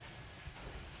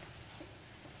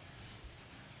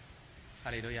哈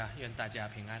利路亚，愿大家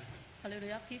平安。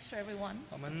 Hallelujah, peace to everyone.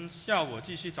 我们下午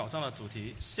继续早上的主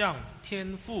题，向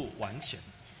天父完全。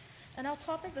 And our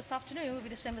topic this afternoon will be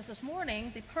the same as this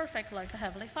morning, be perfect like the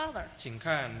Heavenly Father. 请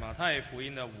看马太福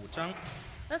音的5章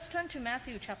Let's turn to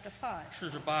Matthew chapter 5.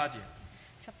 48节。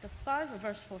 Chapter 5,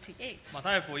 verse 48. 马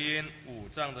太福音5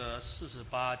章的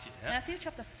48节。 Matthew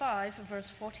chapter 5, verse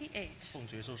 48. 奉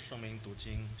耶稣圣名读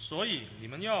经，所以你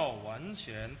们要完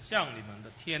全，像你们的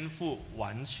天父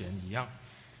完全一样。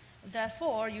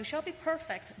 Therefore, you shall be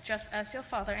perfect, just as your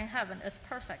Father in heaven is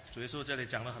perfect. 主耶稣这里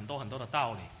讲了很多的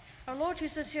道理， Our Lord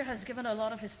Jesus here has given a lot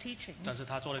of his teachings, 但是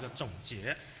他做了一个总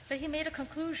结， but he made a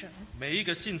conclusion. 每一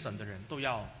个信神的人都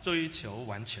要追求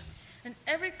完全， And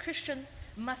every Christian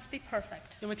must be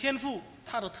perfect, 因为天父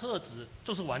他的特质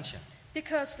就是完全，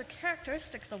 because the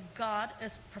characteristics of God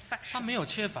is 他 perfection. 没有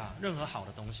缺乏任何好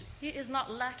的东西。 He is not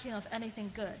lacking of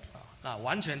anything good. 那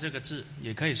完全这个字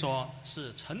也可以说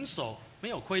是成熟，没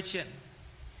有亏欠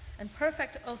And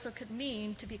perfect also could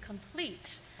mean to be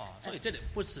complete. 所以这里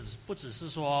不只是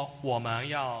说我们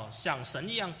要像神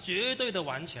一样绝对的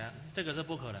完全，这个是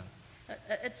不可能。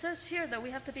 It says here that we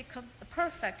have to be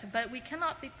perfect, but we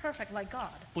cannot be perfect like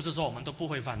God. 不是说我们都不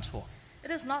会犯错，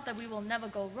 It is not that we will never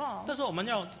go wrong, 但是我们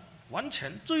要完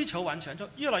全追求完全，就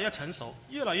越来越成熟，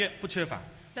越来越不缺乏。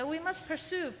 but we must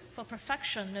pursue for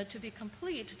perfection, to be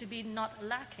complete, to be not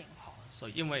lacking. 所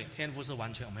以因为天父是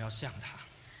完全，我们要像他。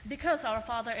 Because our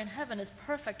Father in heaven is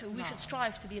perfect, we should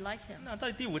strive to be like him. 那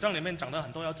在第5章里面讲到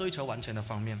很多要追求完全的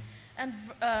方面。 And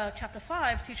chapter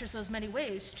 5 teaches us many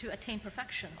ways to attain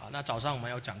perfection. 那早上我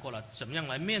们有讲过了，怎么样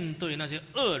来面对那些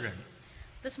恶人。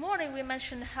 This morning we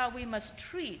mentioned how we must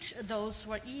treat those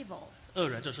who are evil. 恶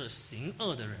人就是行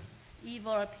恶的人，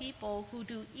 Evil are people who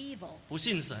do evil. 不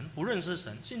信神，不认识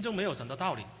神，心中没有神的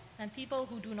道理。 And people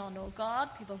who do not know God,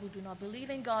 people who do not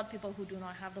believe in God, people who do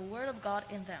not have the Word of God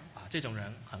in them. 这种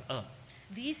人很恶。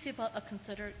 These people are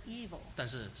considered evil. 但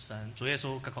是神主耶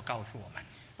稣告诉我们，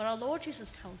 But our Lord Jesus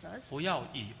tells us, 不要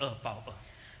以恶报恶，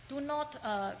 do not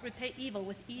repay evil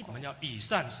with 我 evil. 们要以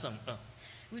善胜恶，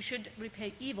 We should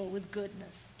repay evil with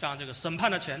goodness. 将这个审判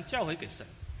的权交回给神。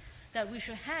 That we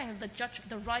should hang the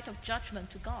right of judgment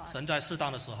to God. 神在适当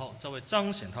的时候，就会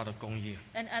彰显他的公义。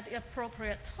 And at the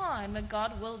appropriate time,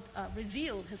 God will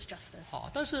reveal his justice.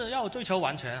 但是要追求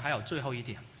完全，还有最后一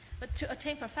点， But to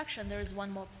attain perfection, there is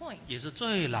one more point, 也是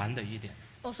最难的一点，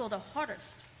 also the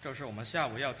hardest, 就是我们下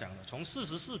午要讲的，从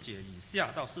44节以下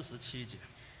到47节，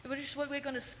 which is what we're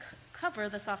going to cover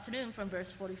this afternoon from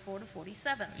verse 44 to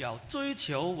 47. 要追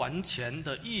求完全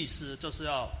的意思，就是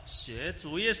要学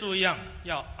主耶稣一样，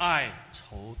要爱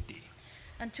仇敌。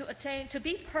 And to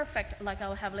be perfect like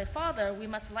our Heavenly Father, we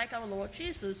must, like our Lord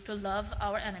Jesus, to love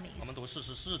our 我 enemies. 们读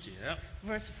44节，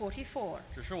 Verse 44.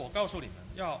 只是我告诉你们，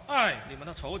要爱你们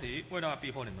的仇敌，为那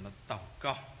逼迫你们的祷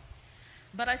告。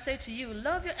 But I say to you,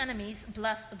 love your enemies,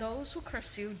 bless those who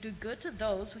curse you, do good to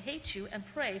those who hate you, and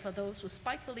pray for those who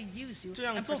spitefully use you 这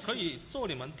样 and 做可 persecute you, 以做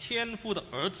你们天父的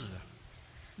儿子。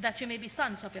 that you may be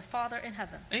sons of your Father in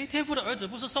heaven. 天父的儿子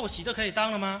不是受洗就可以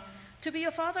当了吗？ To be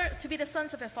the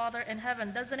sons of your Father in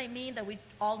heaven, doesn't it mean that we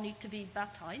all need to be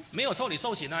baptized? 没有错，你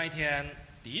受洗那一天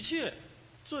的确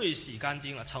罪洗干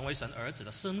净了，成为神儿子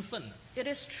的身份了。 It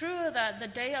is true that the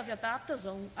day of your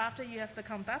baptism, after you have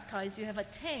become baptized, you have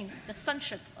attained the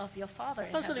sonship of your Father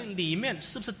in 但是你 heaven. 里面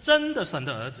是不是真的神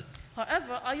的儿子？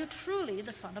 However, are you truly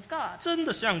the Son of God? 真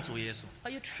的像主耶稣？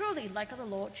 Are you truly like the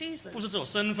Lord Jesus? 不是只有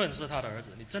身份是他的儿子，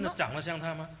你真的长得像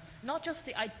他吗？ Not just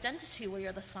the identity where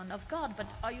you're the Son of God, but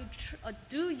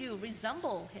do you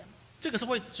resemble Him? 这个是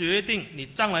会决定你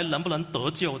将来能不能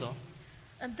得救的哦，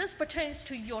 And this pertains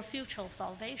to your future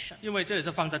salvation, 因为这也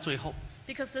是放在最后。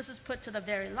 because this is put to the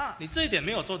very last. 你这一点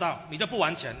没有做到，你就不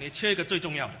完全，你缺一个最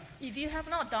重要的。 If you have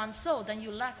not done so, then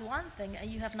you lack one thing and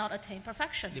you have not attained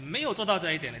perfection. 你没有做到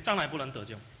这一点，你将来不能得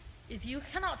救。 If you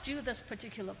cannot do this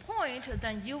particular point,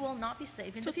 then you will not be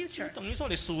saved in the 就 future. 等于说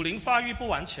你属灵发育不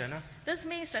完全啊。 This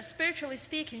means that spiritually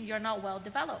speaking, you're not well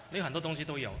developed. 你很多东西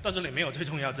都有，但是你没有最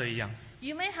重要这一样。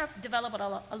 You may have developed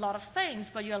a lot of things,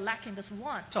 but you're lacking this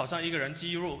one. 就好像一个人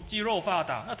肌肉发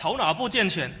达，那头脑不健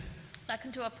全，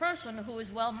 Likened to a person who is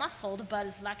well muscled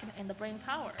but is lacking in the brain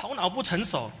power. 头脑不成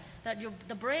熟 That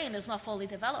the brain is not fully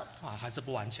developed, 还是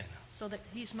不完全的。 so that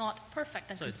he's not perfect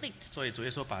and 所以 complete. 所以主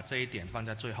耶稣把这一点放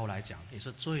在最后来讲，也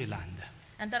是最难的，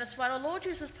 And that is why our Lord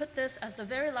Jesus put this as the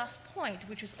very last point,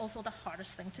 which is also the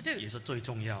hardest thing to do. 也是最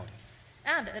重要的，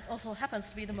 And it also happens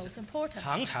to be the most important.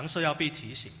 常常是要被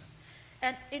提醒的。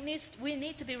 And we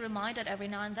need to be reminded every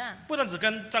now and then. 不但只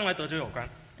跟将来得救有关，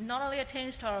 It not only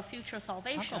attains to our future 它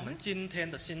跟我们 salvation, 今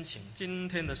天的心情、今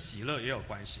天的喜乐也有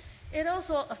关系。It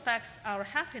also affects our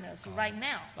happiness right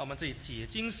now. 那我们这里解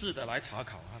经式的来查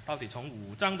考啊，到底从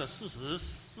5章的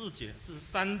44节、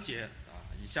43节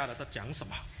以下的在讲什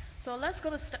么？ So let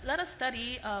us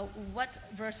study what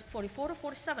verse 44 to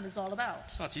 47 is all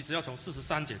about. 那其实要从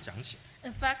43节讲起。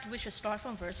 In fact, we should start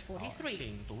from verse 好， 43.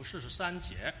 请读43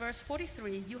节。 Verse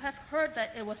 43, you have heard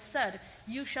that it was said,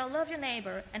 you shall love your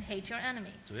neighbor and hate your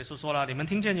enemy. 主耶稣说了，你们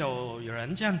听见有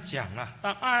人这样讲啊，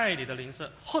当爱你的邻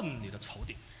舍，恨你的仇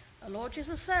敌。 The Lord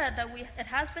Jesus said that it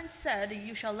has been said,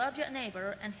 you shall love your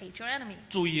neighbor and hate your enemy.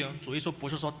 注意哦，主耶稣不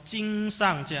是说经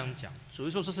上这样讲，主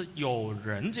耶稣说是有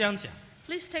人这样讲。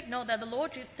 Please take note that the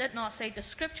Lord did not say the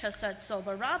scripture said so,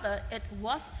 but rather it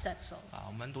was said so.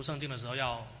 我们读圣经的时候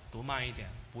要读慢一点，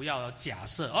不要有假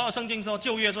设。圣经说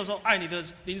旧约说爱你的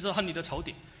邻舍，恨你的仇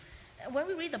敌。 When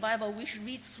we read the Bible, we should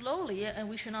read slowly and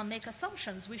we should not make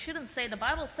assumptions. We shouldn't say the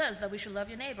Bible says that we should love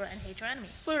your neighbor and hate your enemy.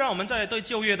 虽然我们在对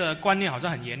旧约的观念好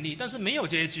像很严厉，但是没有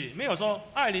这一句，没有说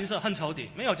爱邻舍恨仇敌，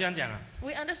没有这样讲啊。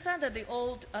 We understand that the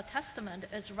Old Testament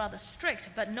is rather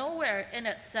strict, but nowhere in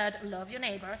it said love your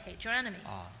neighbor, hate your enemy.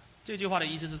 这句话的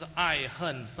意思就是爱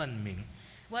恨分明。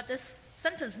 What this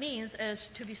sentence means is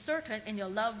to be certain in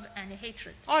your love and your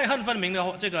hatred. 爱恨分明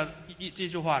的这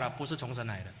句话呢，不是从神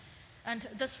来的。 And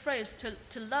this phrase,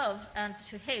 to love and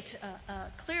to hate,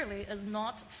 clearly is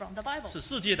not from the Bible. 是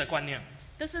世界的观念。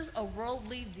 This is a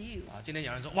worldly view. 今天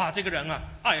有人说，哇，这个人啊，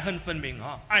爱恨分明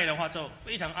啊，爱的话就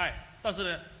非常爱，但是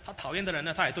呢，他讨厌的人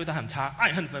呢，他也对他很差，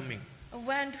爱恨分明。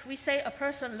 When we say a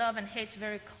person loves and hates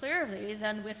very clearly,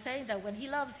 then we're saying that when he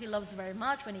loves very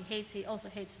much. When he hates, he also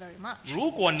hates very much.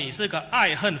 如果你是个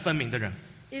爱恨分明的人，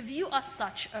 If you are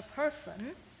such a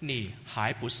person, 你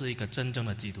还不是一个真正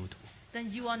的基督徒。 then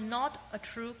you are not a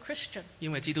true Christian.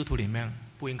 因为基督徒里面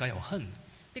不应该有恨，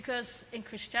 Because in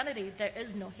Christianity, there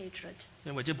is no hatred.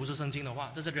 因为这不是圣经的话，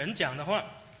这是人讲的话。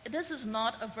 This is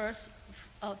not a verse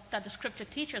that the scripture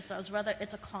teaches us, rather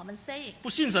it's a common saying. 不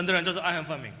信神的人就是爱恨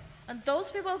分明。 And those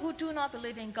people who do not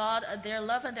believe in God, their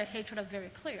love and their hatred are very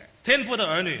clear. 天父的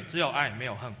儿女只有爱没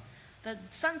有恨。 The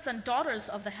sons and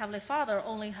daughters of the Heavenly Father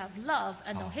only have love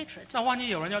and no hatred. 那万一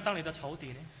有人要当你的仇敌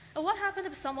呢？ What happens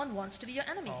if someone wants to be your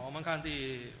enemy? 我们看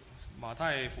马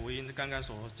太福音刚刚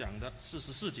所讲的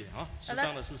44节啊，10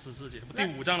章的44节，第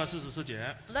5章的44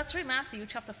节。 Let's read Matthew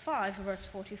chapter 5, verse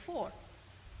 44.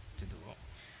 请读。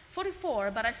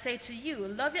 44, but I say to you,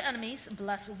 love your enemies,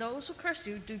 bless those who curse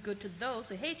you, do good to those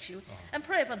who hate you, and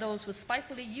pray for those who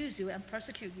spitefully use you and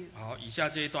persecute you. 好，以下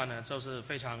这一段呢，就是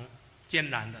非常艰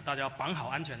难的，大家要绑好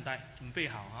安全带，准备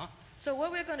好啊。 So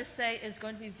what we're going to say is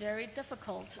going to be very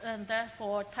difficult, and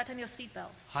therefore tighten your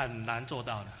seatbelt. 很难做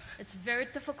到的 It's very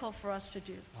difficult for us to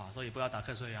do. 所以不要打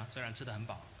瞌睡啊，虽然吃得很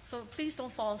饱 So please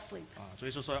don't fall asleep. 所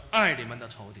以说爱你们的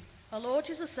仇敌， Our Lord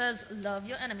Jesus says, love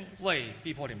your enemies, 为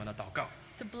逼迫你们的祷告。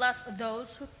 to bless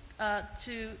those who,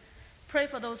 to pray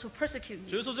for those who persecute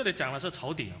主 you. 耶稣这里讲的是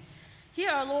仇敌 Here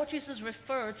our Lord Jesus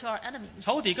referred to our enemies.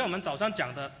 仇敌跟我们早上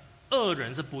讲的恶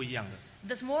人是不一样的。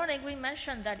 This morning we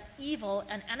mentioned that evil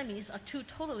and enemies are two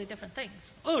totally different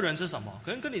things. 恶人是什么？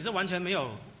可能跟你是完全没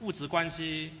有物质关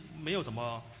系，没有什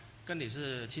么跟你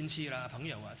是亲戚啦、朋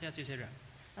友啊，这些人，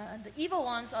 The evil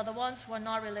ones are the ones who are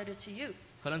not related to you.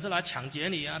 可能是来抢劫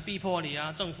你啊、逼迫你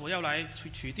啊，政府要来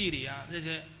取缔你啊，这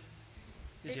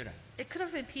些人。 It could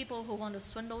have been people who want to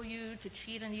swindle you, to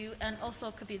cheat on you, and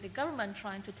also could be the government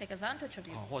trying to take advantage of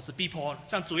you. 或者是逼迫，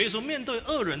像主耶稣面对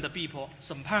恶人的逼迫、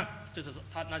审判，就是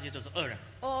他那些就是恶人。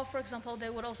 Or, for example, they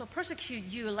would also persecute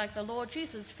you like the Lord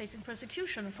Jesus facing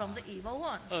persecution from the evil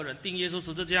ones. 恶人钉耶稣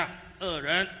十字架，恶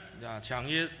人抢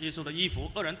耶稣的衣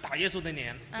服，恶人打耶稣的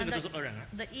脸，这个就是恶人啊。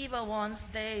 The evil ones,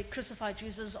 they crucified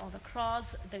Jesus on the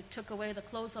cross, they took away the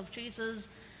clothes of Jesus,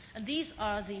 and these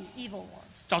are the evil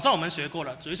ones. 早上我们学过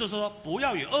了，主耶稣说不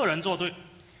要与恶人作对。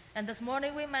 And this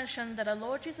morning we mentioned that our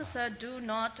Lord Jesus said, do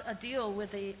not deal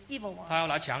with the evil 他要 ones.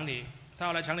 来抢你，他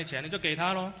要来抢你钱，你就给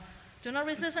他咯。 Do not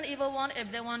resist an evil one.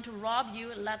 If they want to rob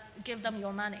you, give them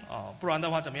your money. 不然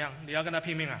的话怎么样？你要跟他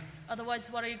拼命啊！ Otherwise,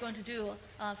 what are you going to do?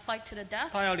 Fight to the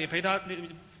death? 他要你陪他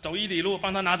走1里路，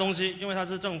帮他拿东西，因为他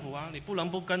是政府啊，你不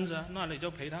能不跟着，那你就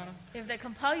陪他了。 If they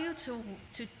compel you to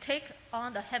take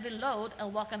on the heavy load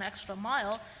and walk an extra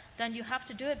mile, then you have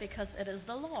to do it because it is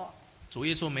the law. 主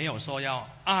耶稣没有说要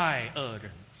爱恶人，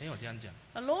没有这样讲。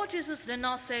 The Lord Jesus did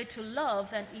not say to love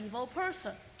an evil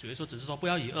person. 主耶稣只是说不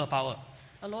要以恶报恶。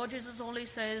 The Lord Jesus only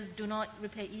says, do not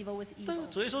repay evil with 但 evil.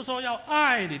 主耶稣说要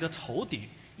爱你的仇敌，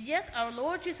 Yet our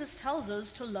Lord Jesus tells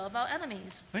us to love our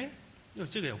enemies.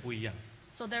 这个有不一样。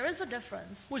 So there is a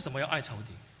difference. 为什么要爱仇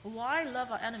敌？ Why love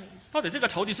our enemies? 到底这个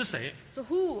仇敌是谁？ So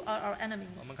who are our 我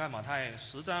enemies? 们看马太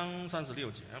10章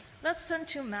36节。 Let's turn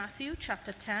to Matthew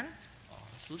chapter 10.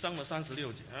 10章的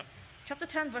36节。Chapter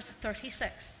 10, verse 36.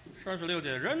 36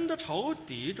节，人的仇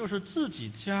敌就是自己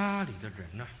家里的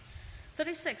人呐、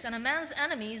36. And a man's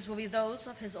enemies will be those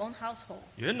of his own household.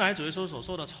 原来主耶稣所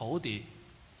说的仇敌，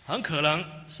很可能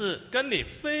是跟你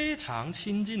非常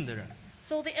亲近的人，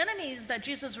 So the enemies that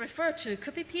Jesus referred to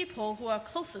could be people who are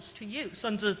closest to you.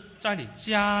 甚至在你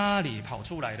家里跑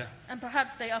出来的。 And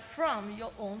perhaps they are from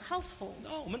your own household.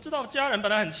 我们知道家人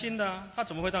本来很亲的啊，他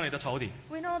怎么会当你的仇敌？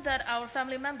 We know that our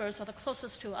family members are the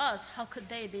closest to us. How could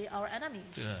they be our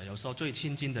enemies? 有时候最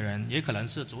亲近的人，也可能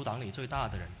是阻挡你最大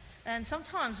的人。 And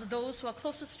sometimes those who are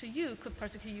closest to you could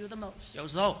persecute you the most. 有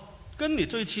时候跟你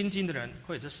最亲近的人，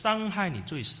会是伤害你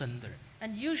最深的人。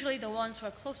 And usually the ones who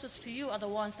are closest to you are the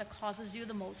ones that causes you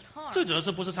the most harm. 最主要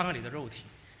是不是伤害你的肉体，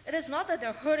 It is not that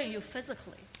they're hurting you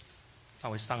physically. 他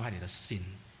会伤害你的心，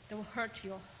 They will hurt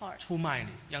your heart. 出卖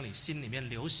你，让你心里面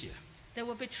流血， They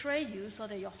will betray you so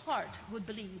that your heart would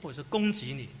bleed. 或者是攻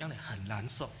击你，让你很难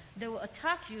受。 They will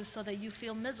attack you so that you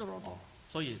feel miserable.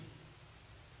 所以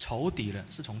仇敌呢，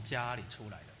是从家里出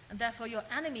来的。 And therefore your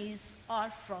enemies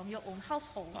are from your own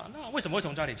household. 那为什么会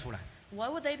从家里出来？ Why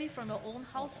would they be from your own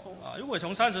household? 如果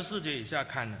从34节以下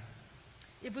看呢？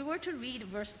 If we were to read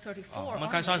verse 34, 我们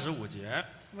看 onwards, 35节。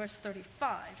 verse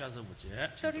 35. 35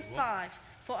节，请读。 35.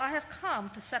 For I have come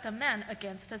to set a man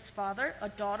against his father, a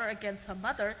daughter against her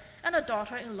mother, and a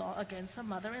daughter-in-law against her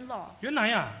mother-in-law. 原来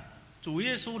呀，主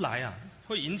耶稣来啊，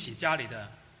会引起家里的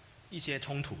一些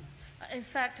冲突， In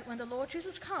fact, when the Lord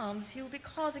Jesus comes, he will be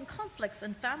causing conflicts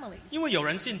in families. 因为有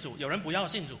人信主，有人不要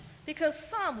信主。 Because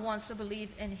some wants to believe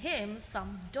in him,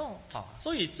 some don't.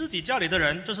 所以自己家里的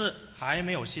人就是还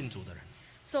没有信主的人，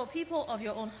 So people of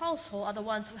your own household are the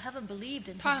ones who haven't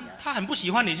believed in 他 him yet. 他很不喜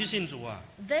欢你去信主啊。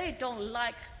 They don't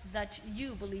like that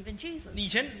you believe in Jesus. 以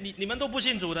前你们都不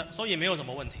信主的，所以没有什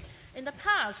么问题。 In the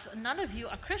past, none of you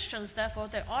are Christians, therefore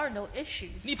there are no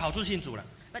issues. 你跑出信主了，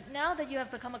 But now that you have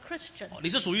become a Christian, 你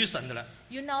是属于神的了，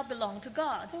 you now belong to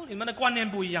God. 你们的观念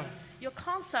不一样， Your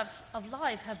concepts of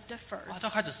life have differed, 就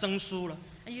开始生疏了。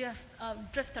 and you have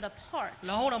drifted apart.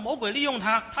 然后呢，魔鬼利用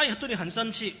他，他也对你很生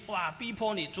气，逼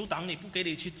迫你、阻挡你，不给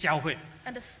你去教会。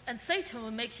 And Satan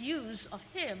will make use of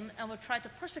him and will try to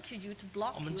persecute you to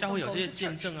block 我 you 们 from 教会有 going 些 to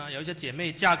见 church. 证啊，有一些姐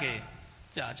妹嫁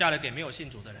了给没有信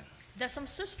主的人。 There's some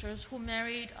sisters who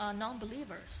married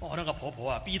non-believers. 那个婆婆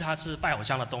啊，逼她吃拜偶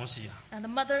像的东西啊， And the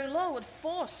mother-in-law would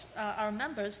force our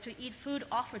members to eat food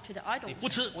offered to the 你 idols. 不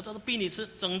吃，我这是逼你吃，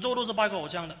整桌都是拜过偶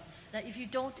像的。 That if you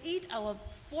don't eat, I will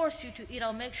force you to eat.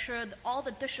 I'll make sure that all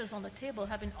the dishes on the table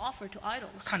have been offered to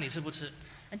idols. 看你吃不吃，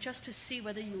 And just to see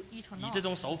whether you eat or 以 not. 这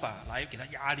种手法来给她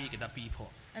压力，给她逼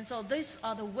迫。 And so these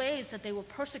are the ways that they will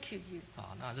persecute you.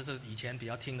 那这是以前比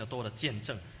较听得多的见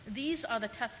证。 These are the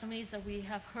testimonies that we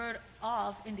have heard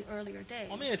of in the earlier days.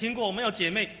 我们也听过，我们有姐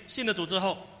妹信了主之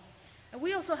后， And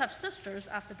we also have sisters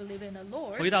after believing in the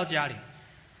回 Lord. 到家里，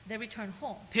 They return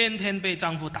home. 天天被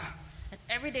丈夫打， And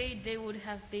every day they would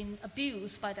have been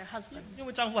abused by their 因 husbands.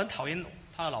 为丈夫很讨厌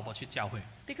他的老婆去教会。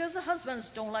 Because the husbands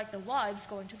don't like the wives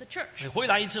going to the church. 你回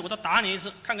来一次，我就打你一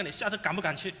次，看看你下次敢不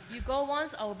敢去。 You go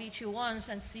once, I will beat you once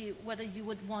and see whether you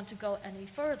would want to go any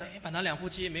further. 本来两夫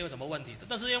妻没有什么问题的，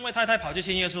但是因为太太跑去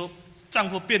信耶稣，丈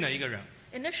夫变了一个人。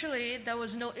 Initially, there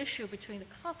was no issue between the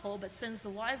couple, but since the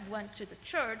wife went to the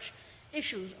church,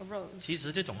 issues arose. 其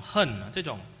实这种恨啊，这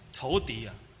种仇敌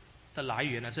啊的来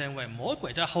源呢，是因为魔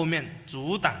鬼在后面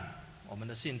阻挡我们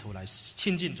的信徒来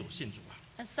亲近主、信主啊。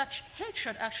 And such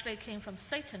hatred actually came from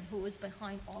Satan, who is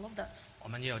behind all of this. 我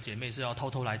们也有姐妹是要偷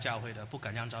偷来教会的，不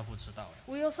敢让丈夫知道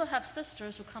的， We also have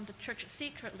sisters who come to church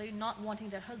secretly, not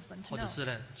wanting their husband to 或者 know. 是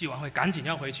呢聚完会赶紧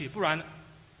要回去，不然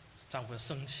丈夫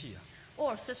生气啊。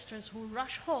 Or sisters who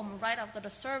rush home right after the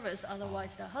service, otherwise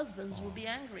their husbands will be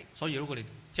angry. 所以如果你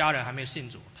家人还没信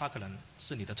主，他可能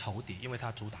是你的仇敌，因为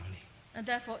他阻挡你。 And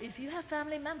therefore, if you have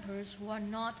family members who are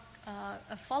not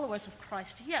followers of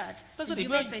Christ yet, 但是 then 你 you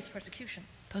不要 may face persecution.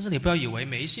 但是你不要以为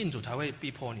没信主才会逼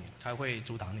迫你，才会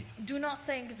阻挡你。 Do not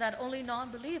think that only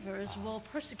non-believers will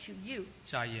persecute you.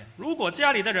 下一页，如果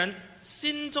家里的人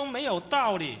心中没有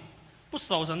道理，不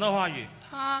守神的话语，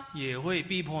他也会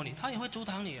逼迫你，他也会阻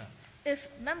挡你啊。 If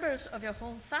members of your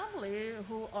home family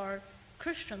who are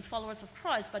Christians, followers of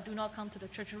Christ, but do not come to the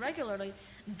church regularly,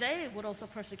 they would also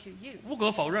persecute you. 不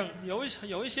可否认，有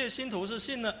一些信徒是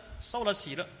信了、受了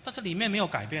洗了，但是里面没有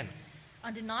改变。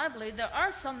 Undeniably, there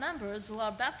are some members who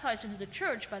are baptized into the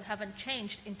church but haven't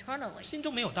changed internally. 心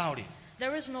中没有道理，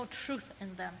 There is no truth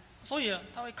in them. 所以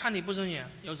他会看你不顺眼，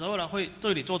有时候呢会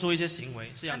对你做出一些行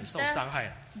为，是让你受伤害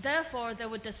的。 Therefore, they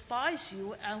would despise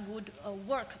you and would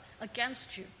work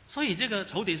against you. 所以这个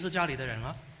仇敌是家里的人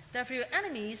啊， Therefore, your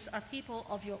enemies are people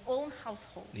of your own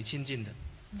household. 你亲近的，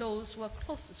 those who are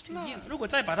closest to 那 you. 如果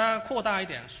再把它扩大一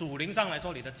点，属灵上来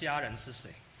说，你的家人是谁？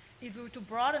 If you were to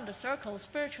broaden the circle,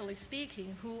 spiritually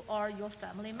speaking, who are your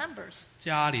family members?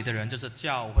 家里的人就是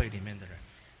教会里面的人，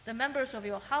 The members of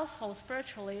your household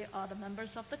spiritually are the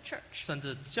members of the church. 甚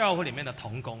至教会里面的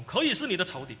同工可以是你的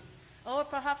仇敌。 Or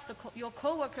perhaps your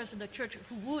co-workers in the church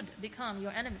who would become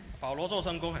your enemies. 保罗做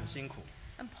圣工很辛苦，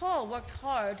 And Paul worked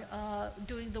hard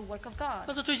doing the work of God.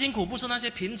 但是最辛苦不是那些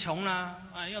贫穷啦，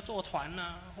要坐船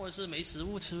啦，或者是没食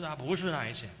物吃啊，不是那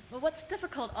一些。 But what's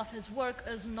difficult of his work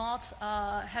is not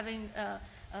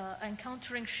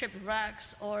encountering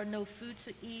shipwrecks or no food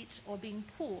to eat or being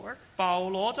poor. 保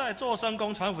罗在做圣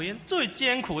工传福音最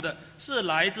艰苦的是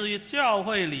来自于教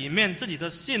会里面自己的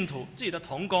信徒、自己的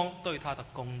同工对他的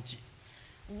攻击。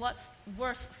 What's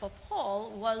worse for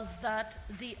Paul was that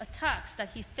the attacks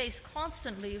that he faced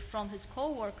constantly from his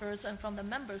co-workers and from the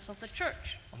members of the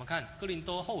church. 我们看哥林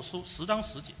多后书10章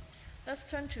10节， Let's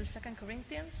turn to 2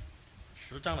 Corinthians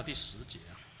 10章的第10节，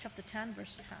 chapter 10,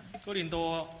 verse 10. 哥林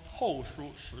多后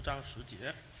书10章10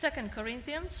节， 2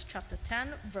 Corinthians chapter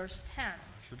 10, verse 10.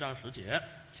 10章10节，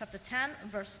 Chapter 10,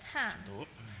 verse 10. 读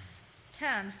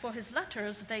 10. For his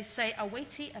letters, they say, are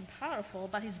weighty and powerful,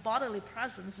 but his bodily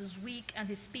presence is weak and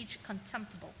his speech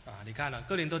contemptible. 你看了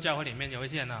哥林多教会里面有一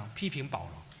些人呢批评保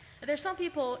罗， There's some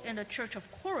people in the church of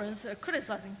Corinth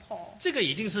criticizing Paul. 这个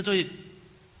已经是最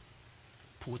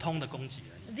普通的攻击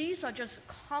而已。 These are just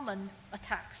common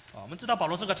attacks. 我们知道保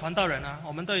罗是个传道人啊，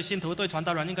我们对信徒、对传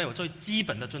道人应该有最基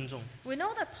本的尊重。 We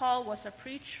know that Paul was a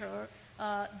preacher,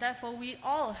 therefore we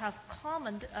all have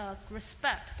common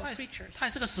respect for 他也 preachers. 他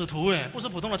也是个使徒哎，不是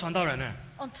普通的传道人哎。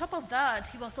 On top of that,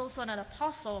 he was also an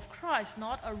apostle of Christ,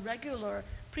 not a regular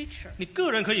preacher. 你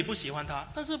个人可以不喜欢他，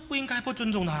但是不应该不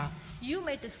尊重他。 You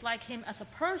may dislike him as a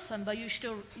person, but you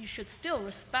should still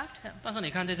respect him. 但是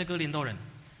你看这些哥林多人，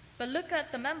 But look at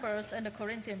the members in the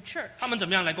Corinthian church. 他们怎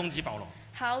么样来攻击保罗？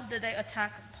 How did they attack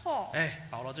Paul? 哎，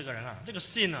保罗这个人啊，这个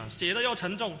信啊写的又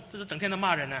沉重，这是整天的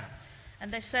骂人啊。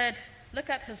 And they said, look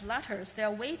at his letters. They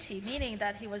are weighty, meaning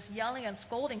that he was yelling and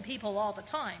scolding people all the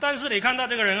time. 但是你看到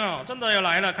这个人哦，真的要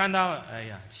来了，看到哎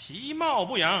呀，其貌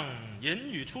不扬，言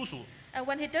语粗俗。 And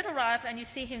when he did arrive and you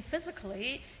see him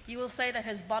physically, you will say that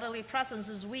his bodily presence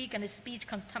is weak and his speech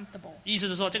contemptible. 意思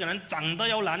是说，这个人长得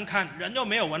又难看，人又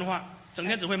没有文化，整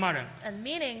天只会骂人。 And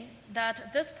meaning that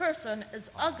this person is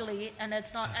ugly and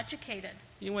is not educated.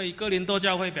 因为哥林多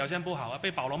教会表现不好啊，被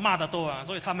保罗骂得多啊，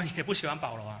所以他们也不喜欢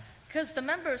保罗啊。 Because the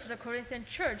members of the Corinthian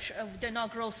church did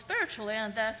not grow spiritually,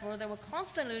 and therefore they were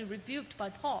constantly rebuked by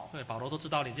Paul. 对，保罗都知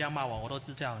道你这样骂我，我都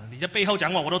知道；你在背后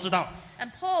讲我，我都知道。 And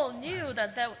Paul knew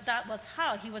that that was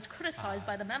how he was criticized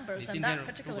by the members 你 in 今天 that 如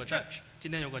particular 果在 church.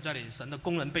 今天如果在你神的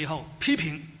工人背后批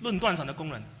评、论断神的工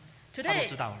人，他都 Today,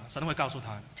 知道了，神会告诉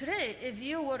他。 today, if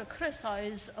you were to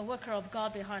criticize a worker of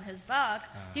God behind his back,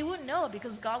 he would know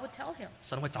because God would tell him,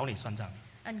 神会找你算账。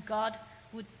 and God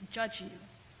would judge you.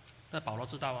 但保罗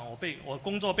知道啊，我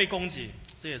工作被攻击，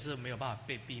这也是没有办法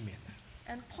被避免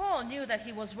的。 And Paul knew that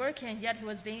he was working, yet he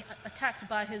was being attacked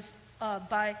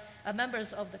by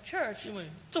members of the church. 因为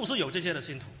就是有这些的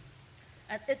信徒，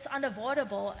 And it's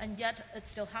unavoidable, and yet it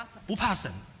still happens. 不怕神，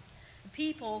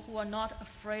 People who are not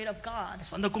afraid of God,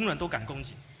 神的工人都敢攻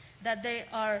击。 that they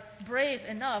are brave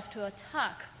enough to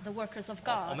attack the workers of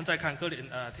我们 God. 再看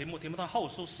提摩太后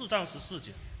书4章14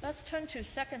节， Let's turn to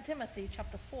 2 Timothy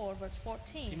chapter 4, verse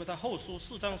提 14. 摩太后书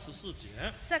4章14节，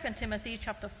 2 Timothy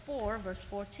chapter 4, verse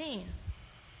 14.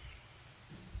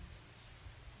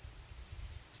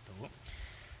 读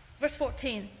Verse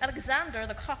 14, Alexander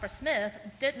the coppersmith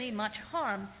did me much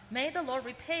harm. May the Lord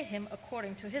repay him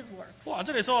according to his works. 哇，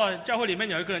这里说啊，教会里面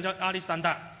有一个人叫亚历山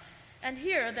大， And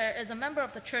here there is a member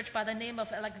of the church by the name of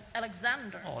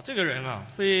Alexander. 哦，这个人啊，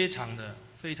非常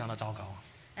的糟糕啊，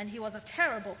 And he was a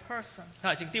terrible person.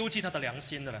 他已经丢弃他的良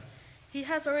心的了。 He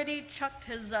has already chucked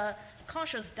his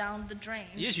conscience down the drain.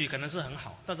 也许可能是很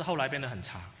好，但是后来变得很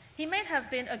差， He may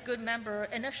have been a good member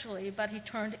initially, but he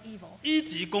turned evil. 一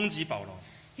直攻击保罗。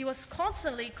 He was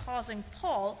constantly causing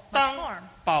Paul much 当 harm.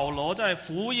 保罗在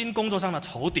福音工作上的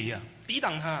仇敌啊，抵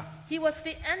挡他， He was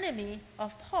the enemy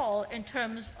of Paul in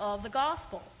terms of the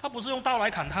gospel. 他不是用刀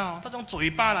来砍他哦，他是用嘴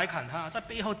巴来砍他，在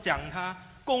背后讲他、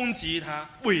攻击他、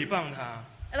诽谤他。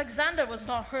 Alexander was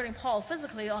not hurting Paul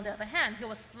physically. On the other hand, he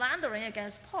was slandering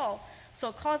against Paul,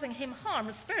 so causing him harm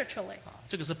spiritually.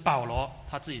 这个是保罗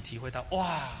他自己体会到，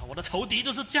哇，我的仇敌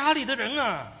就是家里的人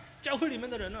啊，教会里面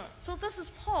的人啊。 So this is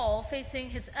Paul facing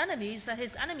his enemies, that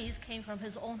his enemies came from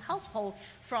his own household,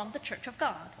 from the church of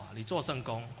God. 哇，你做圣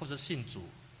工或是信主，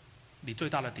你最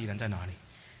大的敌人在哪里？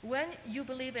 When you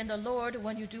believe in the Lord,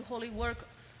 when you do holy work,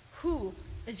 who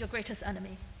is your greatest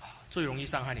enemy? 最容易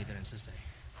伤害你的人是谁？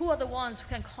 Who are the ones who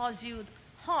can cause you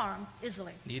harm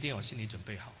easily? 你一定有心理准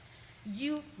备好。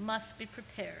 You must be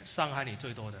prepared. 伤害你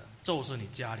最多的，就是你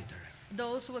家里的人。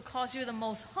 Those who will cause you the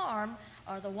most harm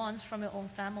are the ones from your own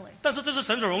family. 但是这是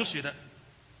神所容许的，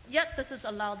 Yet this is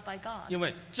allowed by God. 因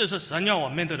为这是神要我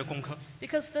们面对的功课。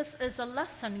 Because this is a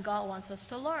lesson God wants us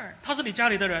to learn. 他是你家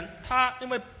里的人，他因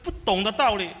为不懂的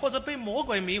道理，或者被魔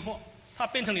鬼迷惑，他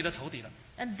变成你的仇敌了。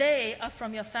 And they are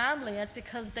from your family. It's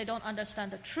because they don't understand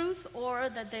the truth or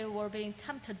that they were being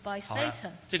tempted by 好了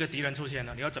Satan. 这个敌人出现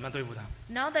了，你要怎么对付他？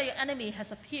 Now that your enemy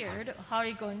has appeared, how are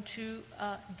you going to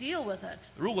deal with it?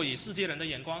 如果以世界人的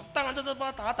眼光，当然就是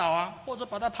把他打倒啊，或者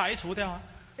把他排除掉啊。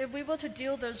 If we were to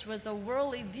deal this with a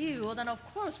worldly view, then of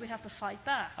course we have to fight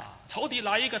back. 仇敌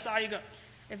来一个杀一个。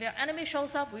 If your enemy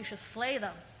shows up, we should slay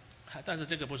them. 但是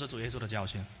这个不是主耶稣的教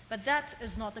训， But that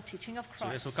is not the teaching of 主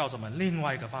耶 Christ. 稣告诉我们另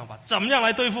外一个方法，怎么样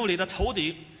来对付你的仇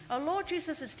敌？ Our Lord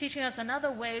Jesus is teaching us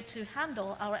another way to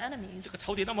handle our 这 enemies. 个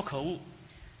仇敌那么可恶，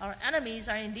 Our enemies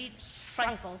are indeed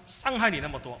frightful. 伤害你那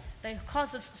么多， They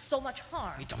cause us so much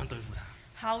harm. 你怎么对付他？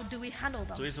 How do we handle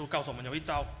主 them? 耶稣告诉我们有一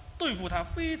招对付他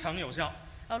非常有效，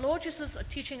 Our Lord Jesus is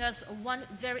teaching us one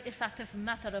very effective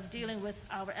method of dealing with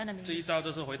our 这一 enemies. 招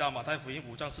就是回到马太福音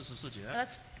5章44节，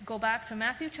 Let's go back to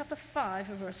Matthew chapter 5,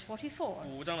 verse 44.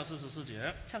 5章的44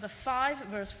节， Chapter 5,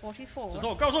 verse 只是 44.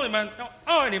 我告诉你们，要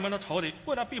爱你们的仇敌，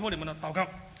为了逼迫你们的祷告。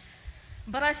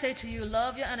 But I say to you,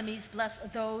 love your enemies, bless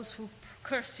those who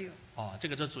curse you. 这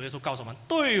个就是主耶稣告诉我们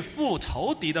对付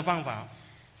仇敌的方法，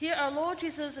 Here our Lord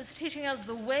Jesus is teaching us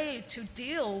the way to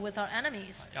deal with our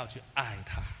enemies, 要去爱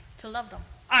他， to love them.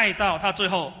 爱到他最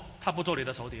后他不做你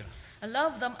的仇敌了。 And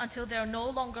love them until they are no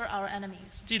longer our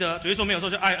enemies. 记得主耶稣没有说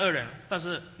去爱恶人，但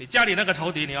是你家里那个仇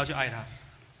敌你要去爱他。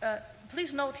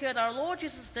 Please note here that our Lord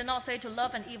Jesus did not say to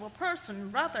love an evil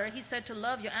person. Rather, he said to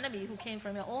love your enemy who came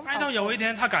from your own 爱到有一 household.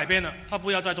 天他改变了，他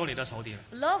不要再做你的仇敌了。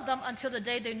 Love them until the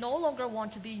day they no longer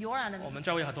want to be your 我 enemy. 们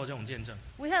教会很多这种见证，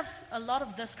 We have a lot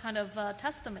of this kind of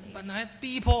testimonies. 本来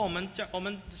逼迫我们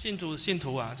信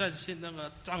徒啊，在那个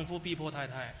丈夫逼迫太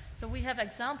太， So we have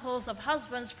examples of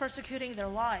husbands persecuting their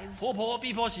wives, 婆婆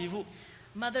逼迫媳妇，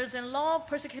 mothers-in-law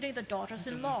persecuting the 因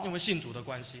daughters-in-law 为信主的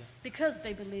关系。 because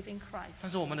they believe in Christ.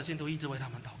 但是我们的信徒一直为他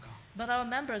们祷告， But our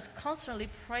members constantly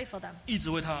pray for them 一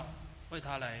直为他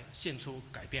来献出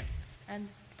改变， and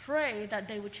pray that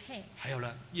they would change 还有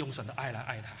呢，用神的爱来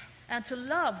爱他。 and to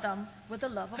love them with the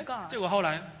love of 结 God. 果后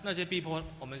来那些逼迫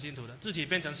我们信徒的，自己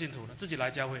变成信徒了，自己来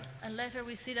教会了。 And later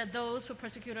we see that those who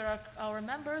persecuted our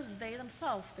members, they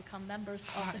themselves become members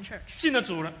of the church. 信了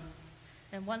主了，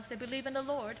 And once they believe in the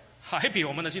Lord, 还比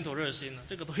我们的信徒热心呢，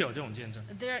这个都有这种见证。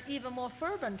 they're even more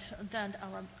fervent than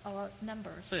our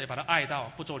members. 这也把他爱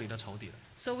到不做你的仇敌了。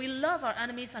 So we love our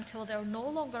enemies until they're no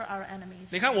longer our enemies.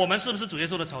 你看我们是不是主耶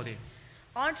稣的仇敌？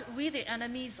 Aren't we the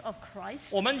enemies of Christ?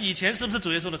 我们以前是不是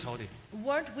主耶稣的仇敌？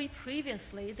 Weren't we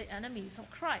previously the enemies of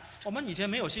Christ? 我们以前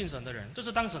没有信神的人，就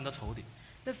是当神的仇敌。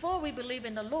 Before we believe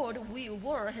in the Lord, we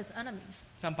were his enemies.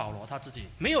 像保罗他自己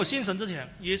没有信神之前，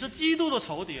也是基督的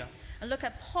仇敌啊， And look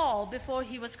at Paul. Before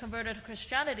he was converted to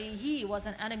Christianity, he was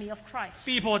an enemy of Christ.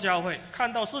 逼迫教会，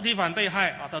看到司提反被害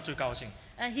啊，他最高兴，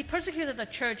 And he persecuted the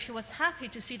church. He was happy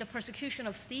to see the persecution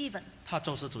of Stephen. 他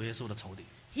就是主耶稣的仇敌。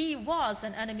 He was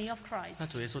an enemy of 那 Christ.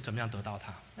 主耶稣怎么样得到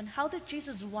他？ And how did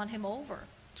Jesus win him over?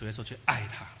 主耶稣去爱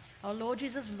他， Our Lord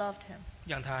Jesus loved him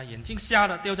让他眼睛瞎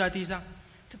了丢在地上，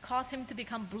 to cause him to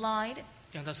become blind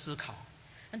让他思考，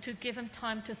 and to give him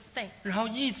time to think 然后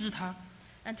医治他，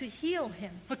 and to heal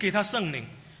him, 会给他圣灵，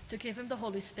 to give him the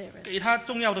Holy Spirit, 给他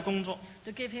重要的工作。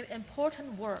 to give him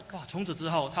important work. 哇！从此之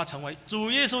后，他成为主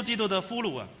耶稣基督的俘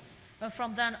虏啊 But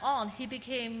from then on, he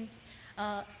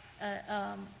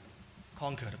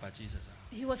became,，conquered by Jesus 啊。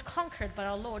 he was conquered by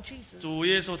our Lord Jesus. 主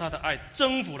耶稣他的爱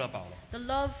征服了保罗 The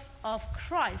love of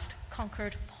Christ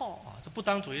conquered Paul. 啊，这不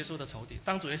当主耶稣的仇敌，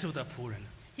当主耶稣的仆人。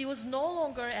 He was no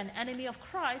longer an enemy of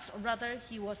Christ, rather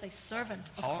he was a servant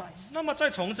of 好， Christ. 那么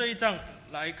再从这一章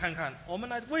来看看，我们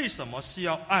来为什么需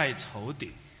要爱仇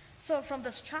敌 So from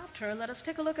this chapter, let us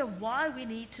take a look at why we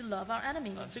need to love our 啊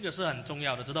enemies. 这个是很重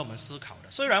要的，值得我们思考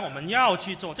的。虽然我们要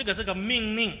去做，这个是个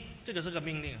命令，这个是个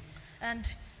命令。 And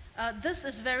this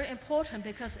is very important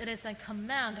because it is a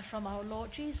command from our Lord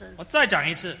Jesus. 我再讲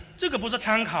一次，这个不是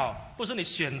参考，不是你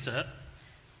选择，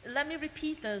 Let me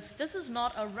repeat this. This is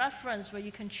not a reference where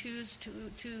you can choose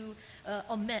to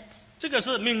omit. 这个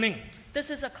是命令。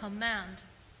 This is a command.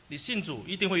 你信主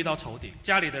一定会遇到仇敌，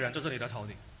家里的人就是你的仇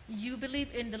敌。You believe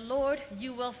in the Lord,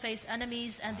 you will face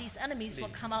enemies, and these enemies will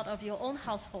come out of your own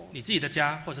household. 你自己的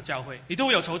家或是教会，你都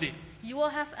会有仇敌。You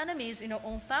will have enemies in your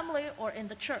own family or in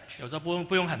the church. 有时候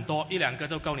不用很多，一两个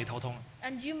就够你头痛了。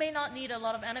And you may not need a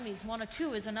lot of enemies. One or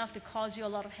two is enough to cause you a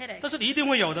lot of headache. 但是你一定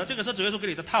会有的，这个是主耶稣给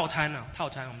你的套餐啊，套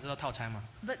餐，我们知道套餐吗？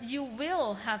 But you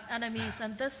will have enemies,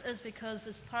 and this is because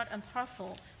it's part and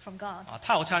parcel from God. 啊，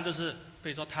套餐就是比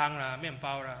如说汤啦、面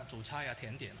包啦、主菜啊、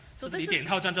甜点啊， So 就是你 this 点 is-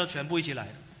 套餐就全部一起来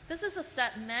的。 This is a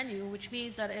set menu, which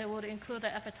means that it would include the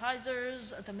appetizers,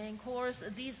 the main course.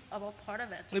 These are all part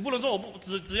of it. 你不能说我不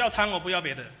只要汤，我不要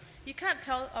别的。 You can't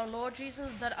tell our Lord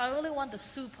Jesus that I only want the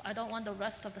soup, I don't want the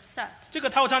rest of the set. 这个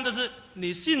套餐就是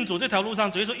你信主这条路上，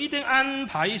主耶稣一定安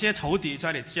排一些仇敌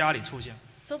在你家里出现。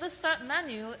 So this set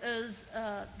menu is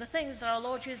the things that our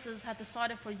Lord Jesus had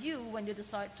decided for you when you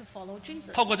decide to follow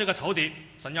Jesus. 透过这个仇敌，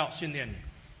神要训练你，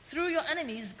 Through your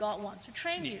enemies, God wants to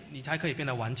train you 你才可以变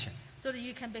得完全。 so that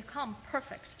you can become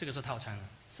perfect. 这个是套餐啊。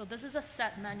 So this is a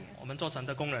set menu. 我们做神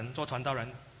的工人、做传道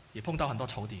人，也碰到很多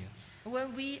仇敌。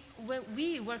 When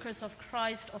we workers of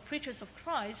Christ or preachers of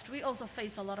Christ, we also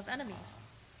face a lot of enemies.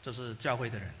 就是教会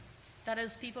的人， That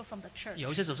is people from the church.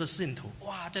 有一些时候是信徒，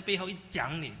哇，在背后一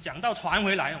讲你，讲到传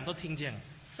回来，我们都听见了。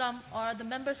 Some are the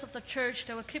members of the church.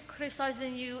 They will keep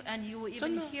criticizing you, and you will even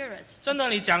真的。 hear it. 真的，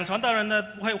你讲传道人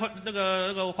的那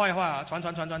个坏话，传，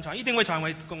一定会传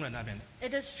回工人那边的。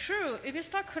 It is true. If you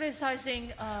start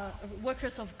criticizing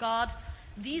workers of God,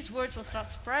 these words will start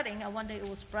spreading, and one day it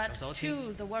will spread 有时候听-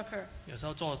 to the worker. 有时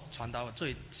候做传道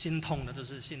最心痛的就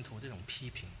是信徒这种批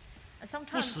评， And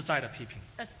不 sometimes, 实在的批评。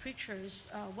 as preachers,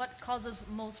 what causes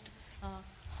most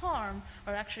harm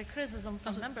are actually criticism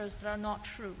from members that are not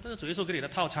true. 但是主耶稣给你的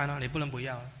套餐啊，你不能不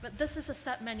要啊。 But this is a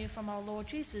set menu from our Lord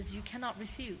Jesus. You cannot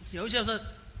refuse. 有一些是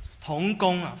同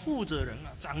工啊、负责人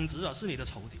啊、长子啊，是你的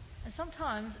仇敌。 And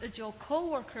sometimes it's your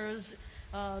co-workers,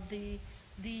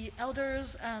 the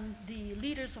elders and the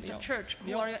leaders of the church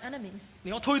who are your enemies. 你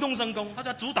要推动圣工，他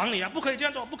在阻挡你啊，不可以这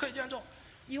样做，不可以这样做。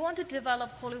 You want to develop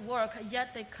holy work, yet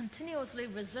they continuously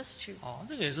resist you. 哦，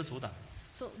这个也是阻挡。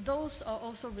 So those are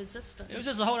also resistant. 有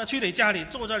些时候呢，去你家里，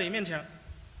坐在你面前，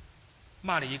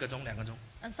骂你1个钟、2个钟。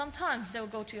 And sometimes they will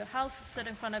go to your house, sit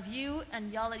in front of you,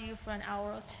 and yell at you for an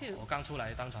hour or two. 我刚出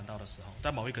来当传道的时候，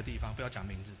在某一个地方，不要讲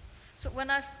名字， So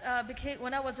when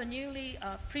I was a newly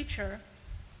preacher,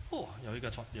 哦，有一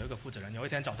个负责人，有一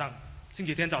天早上，星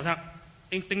期天早上，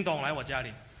叮咚来我家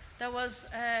里， there was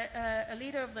a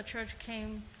leader of the church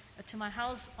came to my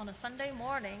house on a Sunday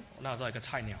morning. 我那时候一个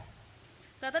菜鸟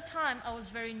At that time, I was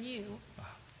very new.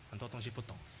 啊，很多东西不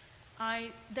懂。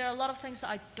 There are a lot of things that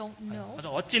I don't 他 know.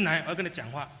 说我进来，我要跟你讲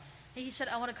话。 He said,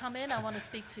 I want to come in, I want to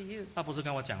speak to you. 他不是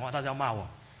跟我讲话，他是要骂我。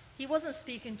 He wasn't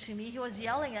speaking to me, he was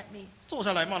yelling at me. 坐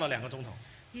下来骂了2个钟头，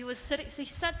 He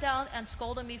sat down and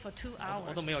scolded me for 2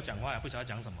我都 hours. 没有讲话，也不晓得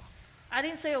讲什么， I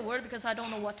didn't say a word because I don't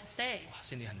know what to say. 哇，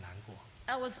心里很难过。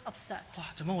 I was upset. 哇，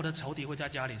怎么我的仇敌会在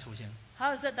家里出现？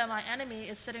 How is it that my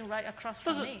enemy is sitting right across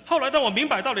但 from 是 me? 后来当我明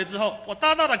白道理之后，我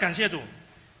大大的感谢主。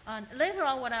 And later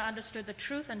on, when I understood the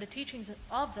truth and the teachings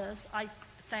of this, I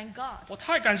thank God. 我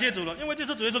太感谢主了，因为这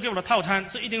是主耶稣给我的套餐，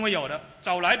是一定会有的，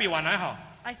早来比晚来好。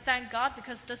 I thank God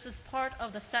because this is part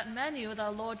of the set menu that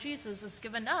our Lord Jesus has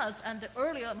given us, and the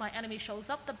earlier my enemy shows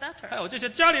up, the 还 better. 有这些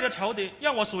家里的仇敌，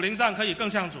让我属灵上可以更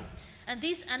像主。 And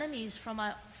these enemies from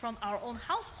our own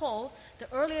household, the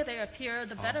earlier they appear,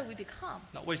 the better we become.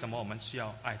 那为什么我们需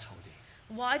要爱仇敌？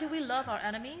 Why do we love our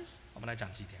enemies? 我们来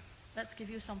讲几点。 Let's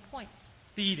give you some points.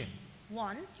 第一点，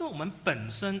 One, 因为我们本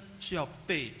身需要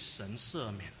被神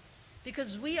赦免，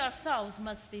 because we ourselves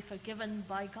must be forgiven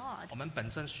by God. 我们本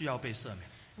身需要被赦免。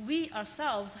 We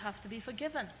ourselves have to be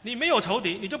forgiven. 你没有仇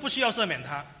敌，你就不需要赦免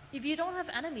他； If you don't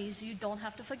have enemies, you don't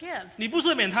have to forgive. 你不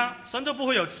赦免他，神就不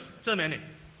会有赦免你。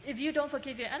 If you don't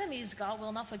forgive your enemies, God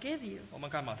will not forgive you. 我们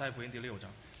看马太福音第6章，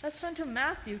 Let's turn to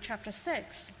Matthew chapter 6.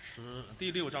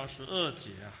 第6章12节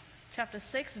啊， Chapter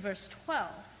 6, verse 12.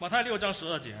 马太6章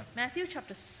12节， Matthew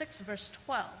chapter 6, verse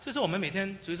 12. 这是我们每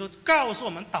天主耶稣告诉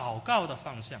我们祷告的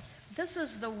方向， This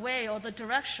is the way or the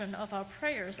direction of our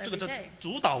prayers 这个 every 叫 day.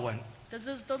 主祷文， This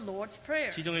is the Lord's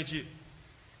Prayer. 其中一句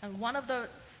And one of the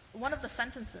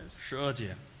sentences, 12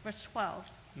节， verse 12,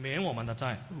 免我们的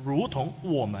债，如同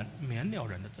我们免了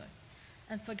人的债。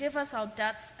 and forgive us our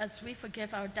debts as we forgive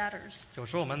our debtors. 有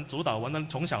时候我们主祷文呢，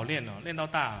从小练了，练到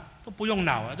大都不用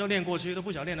脑啊，就练过去，都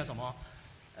不晓得练了什么。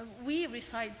 We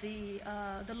recite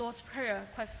the Lord's Prayer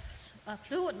quite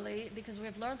fluently because we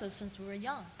have learned this since we were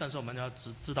young. 但是我们要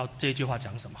知道这句话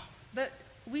讲什么。 But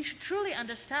we should truly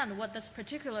understand what this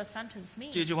particular sentence 这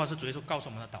means. 句话是主耶稣告诉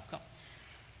我们的祷告。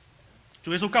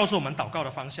主耶稣告诉我们祷告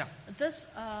的方向。This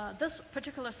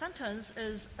particular sentence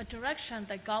is a direction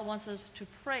that God wants us to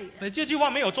pray. 你这句话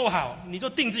没有做好，你就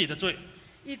定自己的罪。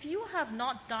If you have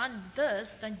not done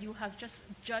this, then you have just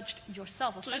judged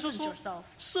yourself or 主耶稣 sentenced 说 yourself.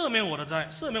 赦免我的债，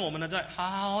赦免我们的债，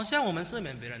好像我们赦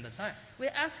免别人的债。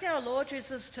 We're asking our Lord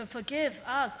Jesus to forgive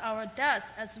us our debts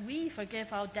as we forgive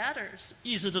our debtors.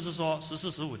 意思就是说14、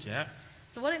15节，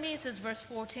 So what it means is verse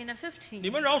 14 and 15.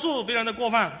 你们饶恕别人的过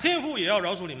犯，天父也要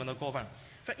饶恕你们的过犯。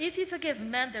 For if you forgive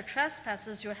men their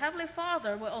trespasses, your heavenly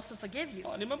Father will also forgive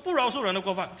you. 你们不饶恕人的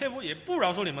过犯，天父也不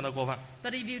饶恕你们的过犯。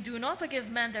 But if you do not forgive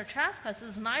men their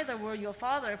trespasses, neither will your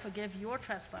Father forgive your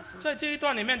trespasses. 在这一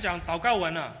段里面讲祷告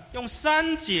文啊，用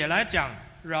3节来讲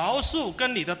饶恕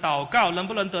跟你的祷告能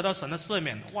不能得到神的赦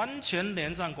免，完全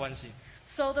连上关系。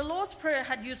 So the Lord's Prayer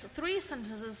had used 3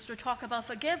 sentences to talk about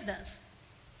forgiveness.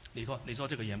 你说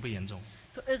这个严不严重？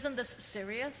 So isn't this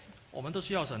serious? 我们都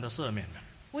需要神的赦免的，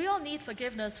 We all need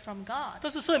forgiveness from God. 但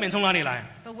是赦免从哪里来？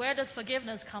 But where does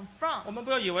forgiveness come 我 from? 们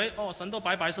不要以为神都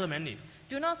白白赦免你，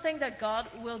 Do not think that God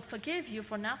will forgive you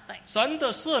for nothing. 神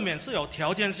的赦免是有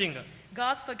条件性的。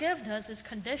 God's forgiveness is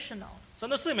conditional. 神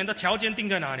的赦免的条件定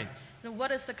在哪里？ Then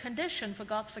what is the condition for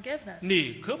God's forgiveness?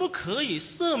 你可不可以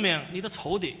赦免你的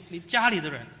仇敌、你家里的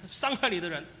人、伤害你的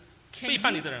人、背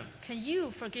叛你的人？ Can you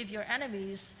forgive your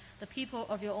enemies, the people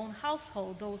of your own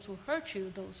household, those who hurt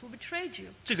you, those who betrayed you?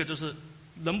 这个就是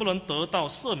能不能得到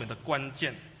赦免的关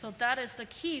键 So that is the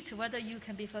key to whether you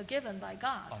can be forgiven by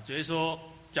God. 主耶稣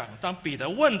讲，当彼得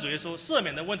问主耶稣赦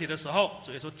免的问题的时候，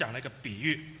主耶稣讲了一个比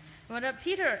喻。 When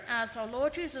Peter asked our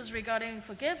Lord Jesus regarding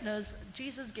forgiveness,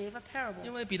 Jesus gave a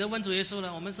因 parable. 为彼得问主耶稣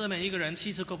了，我们赦免一个人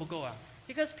7次够不够啊？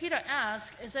 Because Peter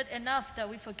asked, is it enough that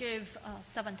we forgive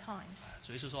 7 times?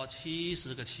 主耶稣说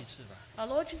70个7次吧， Our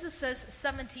Lord Jesus says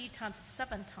 70 times 7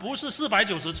 times. 不是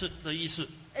490次的意思，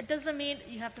 It doesn't mean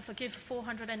you have to forgive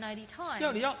 490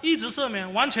要你 times. 要一直赦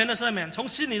免，完全的赦免，从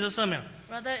心里的赦免。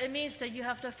 Rather, it means that you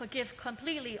have to forgive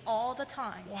completely all the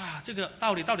time. 哇，这个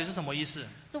道理到底是什么意思？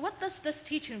 So what does this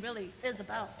teaching really is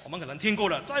about? 我们可能听过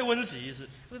了，再温习一次。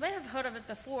 We may have heard of it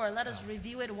before. Let us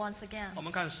review it once again. 我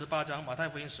们看18章，马太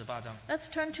福音18章 Let's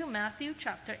turn to Matthew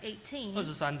chapter 18,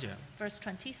 23节， verse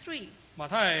 23. 马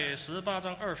太18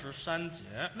章23节，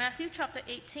 Matthew chapter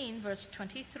 18, verse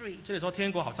 23这里说天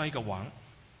国好像一个王，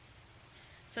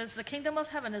 says, The kingdom of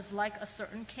heaven is like a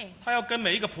certain king 他要跟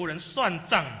每一个仆人算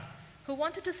账， who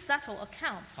wanted to settle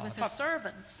accounts with his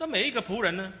servants. 这每一个仆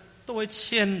人呢都会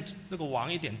欠那个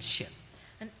王一点钱，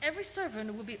 And every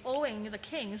servant will be owing the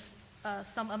kings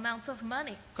some amounts of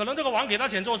money. 可能这个王给他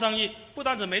钱做生意，不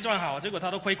单止没赚好，结果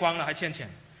他都亏光了，还欠钱。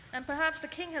 And perhaps the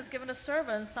king has given the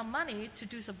servant some money to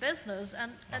do some business,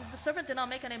 and the servant did not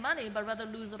make any money, but rather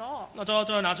lose it all. 那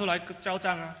就要拿出来交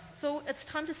账啊！ So it's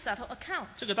time to settle accounts.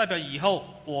 这个代表以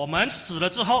后我们死了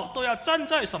之后，都要站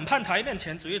在审判台面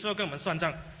前，主耶稣要跟我们算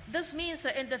账。 This means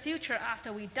that in the future,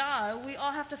 after we die, we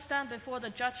all have to stand before the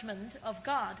judgment of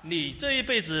God. 你这一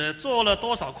辈子做了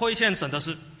多少亏欠神的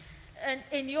事， And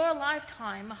in your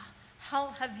lifetime,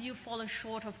 how have you fallen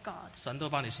short of God? 神都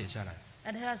帮你写下来。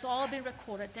 And it has all been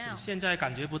recorded 你 down. 现在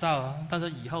感觉不到啊，但是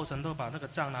以后神都把那个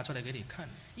账拿出来给你看。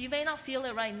 You may not feel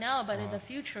it right now, but in the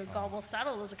future, God will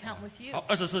settle this account with you. 好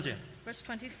，24节， Verse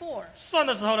 24. 算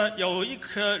的时候呢，有一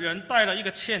个人带了一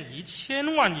个欠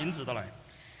1000万银子的来，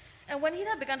 And when he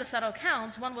had begun to settle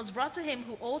accounts, one was brought to him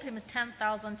who owed him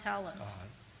 10,000 talents.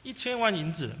 1000万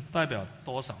银子代表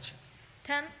多少钱？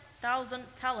 10,000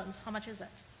 talents, how much is it?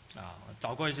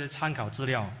 找过一些参考资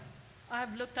料， I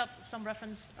have looked up some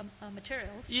reference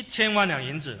materials. 1000万两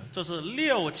银子就是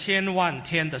6000万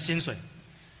天的薪水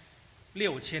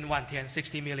，6000万天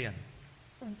60 million。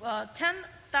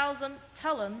 10,000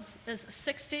 talents is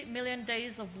 60 million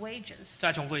days of wages.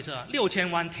 再重复一次啊，6000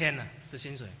万天的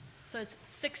薪水， So it's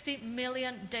 60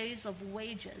 million days of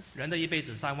wages. 人的一辈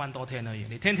子3万多天而已，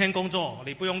你天天工作，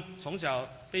你不用从小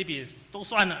baby 都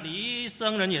算了，你一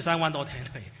生人也3万多天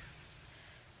而已。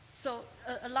 So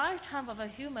a lifetime of a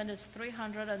human is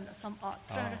 300 and some odd,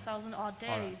 300,000 odd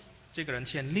days. 这个人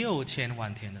欠6000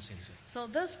万天的薪水， So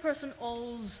this person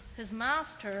owes his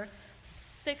master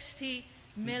 60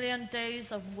 million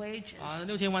days of wages.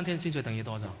 6000万天薪水等于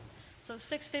多少？ So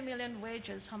 60 million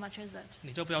wages, how much is it?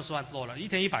 你就不要算多了，一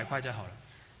天100块就好了。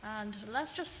 And let's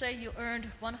just say you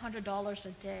earned $100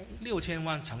 a day. 6000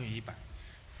万乘以100，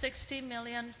 60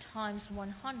 million times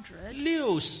 100,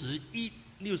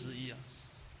 61啊！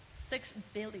 6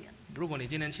 billion. 如果你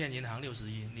今天欠银行60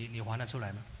亿，你还得出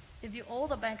来吗？ If you owe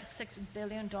the bank $6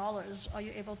 billion, are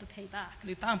you able to pay back?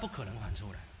 你当然不可能还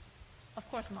出来。 Of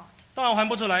course not. 当然还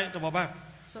不出来怎么办？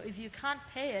 So if you can't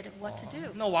pay it, what to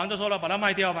do? 那王就说了，把他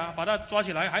卖掉吧，把他抓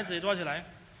起来，孩子也抓起来。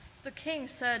The king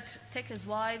said, take his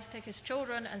wives, take his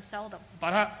children, and sell them,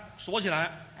 把他锁起来，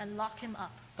 and lock him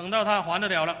up. 等到他还得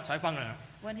了了才放人。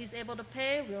 When he's able to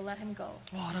pay, we'll let him go.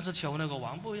 哇，他是求那个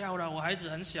王不要了，我孩子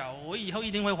很小，我以后一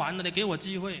定会还的，你给我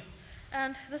机会。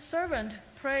 And the servant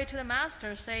prayed to the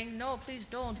master, saying, no, please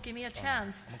don't, give me a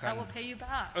chance, I will pay you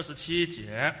back. 27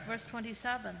节， Verse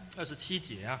 27. 27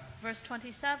节啊， Verse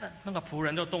 27. 那个仆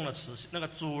人就动了慈心，那个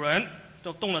主人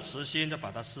就动了慈心，就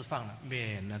把他释放了，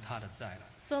免了他的债了。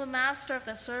 So the master of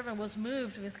that servant was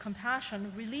moved with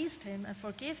compassion, released him, and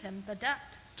forgave him the debt.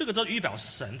 这个就预表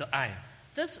神的爱啊。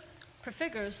 This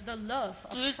prefigures the love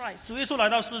主 of Christ. 主耶稣来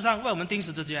到世上，为我们钉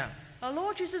十字架， Our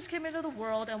Lord Jesus came into the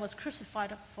world and was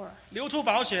crucified for us. 流出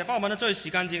宝血，把我们的罪洗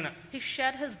干净了。 He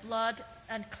shed his blood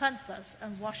and cleansed us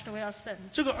and washed away our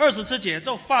sins. 这个27节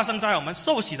就发生在我们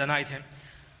受洗的那一天。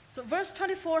 So verse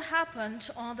 24 happened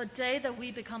on the day that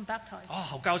we become baptized. 哦，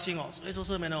好高兴哦！耶稣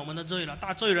赦免了我们的罪了，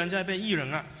大罪人现在变义人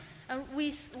了。 And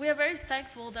we are very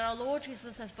thankful that our Lord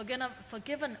Jesus has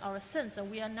forgiven our sins and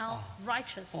we are now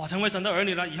righteous. 哇，成为神的儿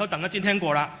女了，以后等着进天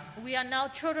国了。 We are now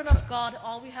children of God.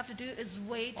 All we have to do is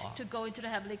wait to go into the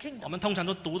heavenly 我 kingdom. 们通常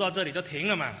都读到这里就停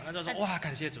了嘛，那就说哇，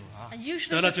感谢主啊， And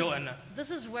usually 得了救恩了。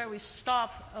 this is where we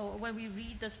stop when we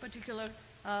read this particular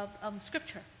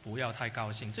scripture. 不要太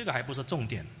高兴，这个还不是重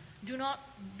点， Do not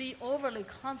be overly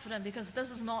confident because this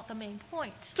is not the main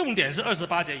point. 重点是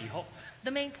28节以后，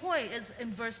 The main point is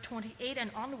in verse 28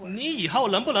 and onward. 你以后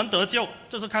能不能得救，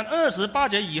就是看28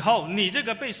节以后，你这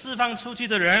个被释放出去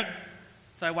的人，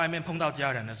在外面碰到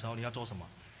家人的时候，你要做什么？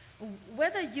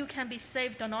 Whether you can be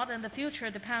saved or not in the future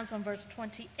depends on verse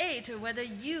 28, whether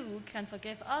you can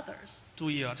forgive others. 注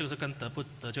意啊，这个是跟得不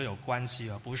得救有关系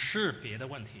啊，不是别的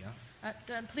问题啊。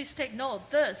 And please take note,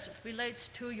 this relates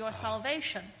to your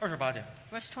salvation. 28节，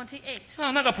 Verse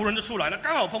 28. 那个仆人就出来了，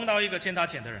刚好碰到一个欠他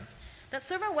钱的人。 That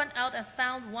servant went out and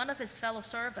found one of his fellow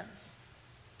servants.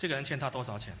 这个人欠他多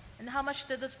少钱？ And how much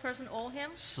did this person owe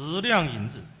him? 10两银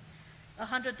子，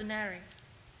 100 denarii.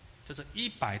 就是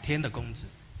100天的工资。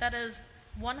 That is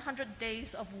 100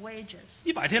 days of wages.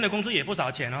 100天的工资也不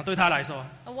少钱啊，对他来说，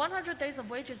 100 days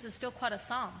of wages is still quite a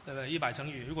sum. 对不对？100乘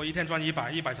以，如果一天赚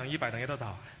100，100乘100等于多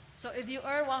少？ So if you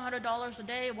earn $100 a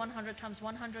day, 100 times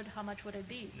 100, how much would it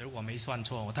be? 如果没算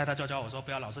错，我太太就教我说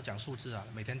不要老是讲数字啊，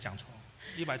每天讲错。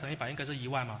100乘100应该是1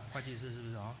万嘛，会计师是不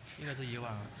是啊？应该是1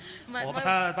万啊。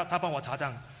他帮我查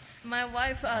账， My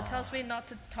wife tells me not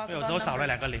to talk 有 about 时候少了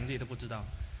numbers 2个零自己都不知道。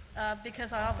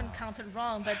 because I often counted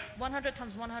wrong. But 100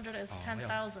 times 100 is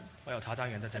 10,000. 我有查账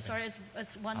员在这边。 Sorry,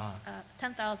 it's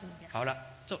 10,000. Yes. 好了，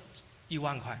就1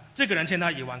万块，这个人欠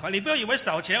他1万块，你不要以为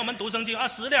少钱。我们读圣经啊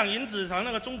，10两银子，好像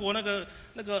那个中国那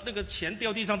个钱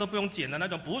掉地上都不用捡的那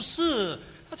种，不是，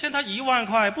他欠他1万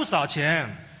块，不少钱。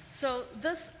 So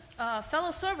this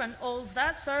fellow servant owes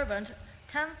that servant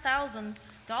 $10,000.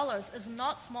 Is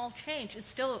not small change. It's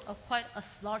still quite a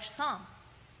large sum.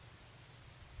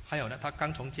 还有呢，他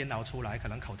刚从监牢出来，可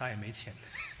能口袋也没钱。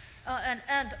 That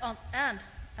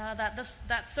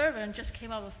servant just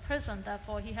came out of prison.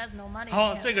 Therefore, he has no money.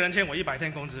 好， in him. 这个人欠我100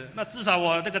天工资，那至少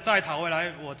我这个债讨回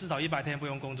来，我至少100天不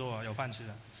用工作，有饭吃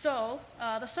了。 So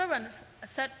the servant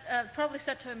probably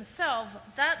said to himself,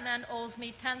 "That man owes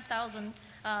me $10,000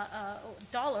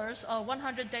 or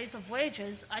 100 days of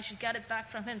wages. I should get it back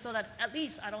from him, so that at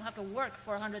least I don't have to work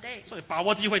for 100 days." 所以把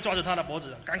握机会抓住他的脖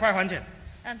子，赶快还钱。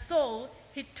 And so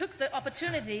he took the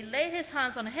opportunity, laid his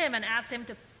hands on him, and asked him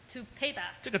to pay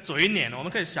back. 这个嘴脸，我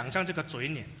们可以想象这个嘴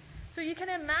脸 So you can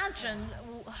imagine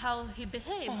how he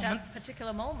behaved at that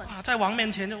particular moment. 啊，在王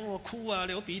面前就我哭啊，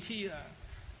流鼻涕啊。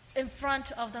 In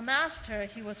front of the master,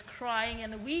 he was crying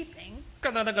and weeping.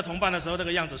 看到那个同伴的时候，那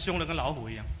个样子凶得跟老虎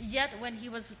一样。 Yet when he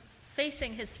was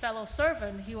facing his fellow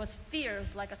servant, he was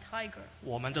fierce like a tiger.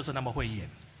 我们就是那么会演，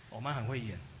我们很会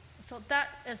演。 So that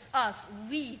is us.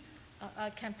 We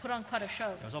can put on quite a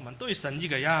show. 有时候我们对神一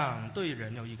个样，对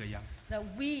人又一个样。 That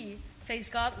we face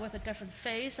God with a different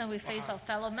face, and we face our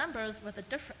fellow members with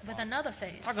another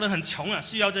face. 他可能很穷啊，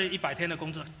需要这100天的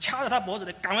工资，掐着他脖子，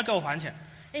你赶快给我还钱。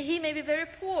 And he may be very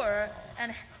poor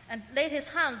and laid his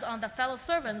hands on the fellow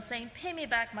servant, saying, "Pay me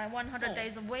back my 100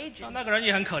 days of wages." 那个人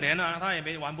也很可怜啊，他也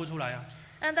没还不出来啊。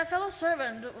 And the fellow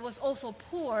servant was also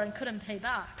poor and couldn't pay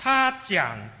back. 他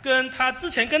讲跟他之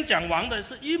前跟讲王的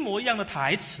是一模一样的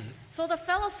台词。 So the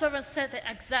fellow servant said the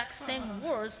exact same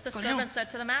words the servant said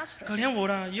to the master. 可怜我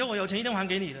了，以后我有钱一定还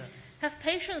给你的。 Have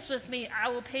patience with me, I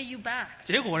will pay you back.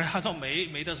 结果呢，他说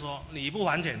没得说，你不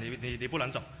还钱，你不能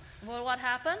走。 Well, what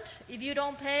happened? If you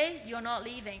don't pay, you're not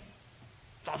leaving.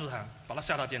 抓住他，把他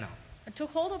下到监牢。 And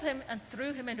took hold of him and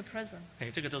threw him into prison.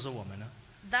 哎，这个就是我们了。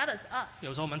 That is us.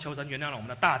 有时候我们求神原谅了我们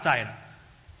的大债了，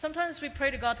 Sometimes we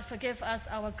pray to God to forgive us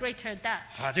our greater debt.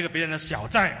 这个别人的小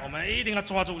债，我们一定要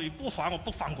抓住，你不还我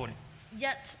不放过你。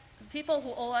 Yet, people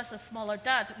who owe us a smaller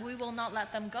debt, we will not let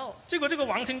them go. 结果这个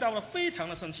王听到了，非常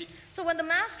的生气。 So when the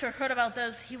master heard about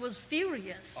this, he was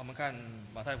furious. 我们看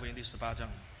马太福音第18章，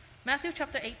 Matthew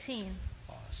chapter 18,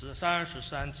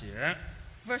 33节，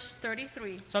 verse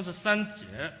 33. 33节，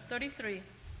 33.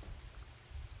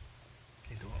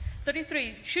 你读。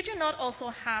 33. Should you not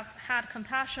also have had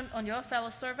compassion on your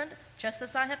fellow servant, just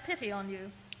as I had pity on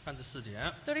you? 34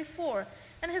节， 34.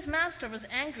 And his master was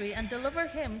angry and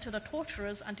delivered him to the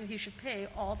torturers until he should pay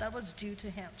all that was due to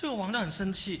him. 这个王就很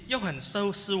生气，又很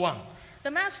失望。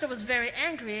 The master was very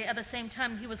angry. At the same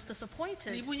time, he was 你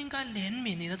disappointed. 不应该怜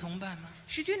悯你的同伴吗？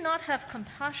 Should you not have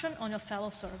compassion on your fellow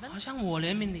好 servant, 像我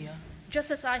怜悯你啊。 just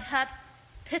as I had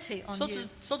pity on 说 you?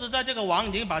 实在，这个王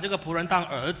已经把这个仆人当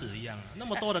儿子一样了，那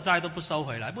么多的债都不收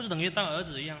回来，不是等于当儿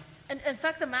子一样？ And in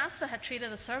fact, the master had treated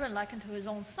the servant like unto his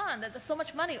own son, that there's so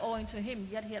much money owing to him,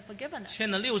 yet he had forgiven it. 欠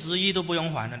了60亿都不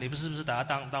用还了，你是不是把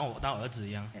他当儿子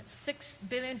一样？ It's $6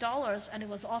 billion, and it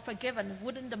was all forgiven.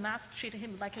 Wouldn't the master treat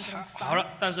him like his own 好 son? 了，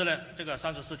但是呢，这个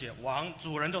34节，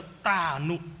主人就大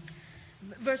怒，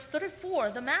 Verse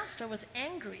 34, the master was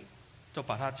angry 就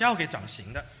把他交给掌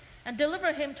刑的， and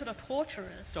delivered him to the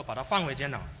torturers. 就把他放回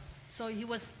监牢。 So he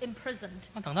was imprisoned,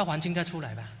 那等他还清再出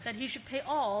来吧。 that he should pay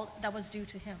all that was due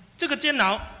to him. 这个监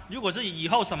牢，如果是以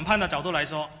后审判的角度来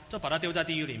说，就把他丢在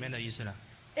地狱里面的意思了。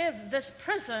 If this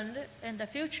prison in the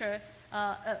future,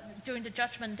 during the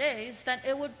judgment days, then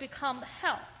it would become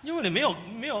hell, 因为你没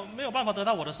有办法得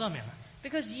到我的赦免了，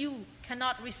 because you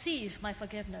cannot receive my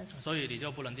forgiveness. 所以你就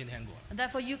不能进天国。 And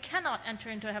therefore, you cannot enter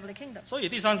into the heavenly kingdom. 所以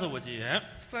第35节，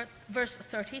 For verse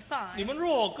你 35, 们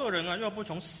若个人若不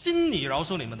从心里饶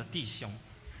恕你们的弟兄，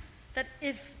 that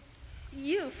if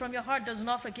you from your heart does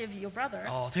not forgive your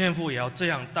brother, 天父也要这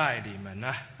样待你们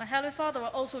啊。 my heavenly Father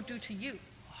will also do to you.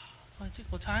 所以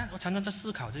我常常在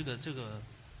思考这个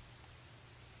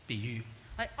比喻。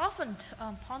 I often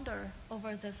ponder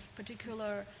over this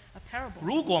particular parable.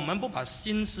 如果我们不把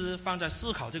心思放在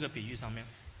思考这个比喻上面，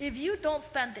 If you don't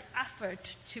spend the effort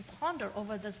to ponder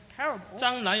over this parable,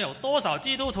 将来有多少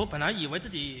基督徒本来以为自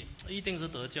己一定是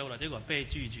得救了，结果被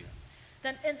拒绝。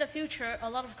 then in the future, a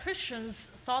lot of Christians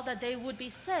thought that they would be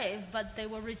saved, but they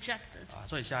were rejected.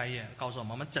 所以下一页告诉我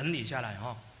们，我们整理下来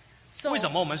So, 为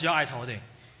什么我们需要爱仇敌？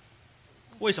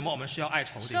为什么我们需要爱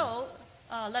仇敌？ so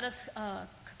let us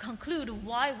conclude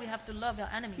why we have to love your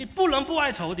你 enemies. 不能不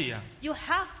爱仇敌啊！ You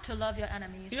have to love your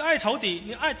enemies. 你爱仇敌，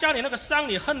你爱家里那个伤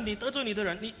你、恨你、得罪你的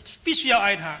人，你必须要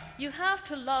爱他。 You have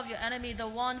to love your enemy, the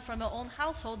one from your own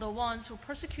household, the ones who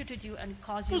persecuted you and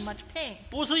caused you much pain.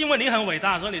 不是因为你很伟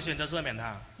大，所以你选择赦免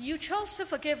他， You chose to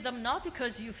forgive them not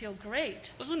because you feel great.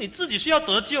 而是你自己需要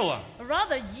得救啊！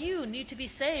 Rather, you need to be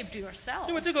saved 因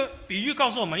yourself. 为这个比喻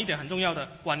告诉我们一点很重要的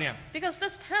观念： Because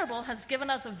this parable has given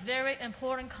us a very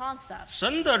important concept.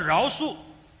 神的饶恕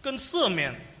跟赦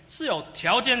免是有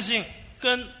条件性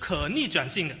跟可逆转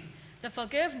性的。 The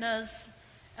forgiveness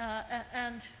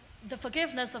and the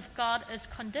forgiveness of God is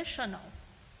conditional,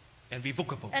 and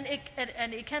revocable。 and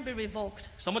it can be revoked.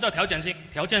 什么叫条件性？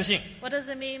条件性， What does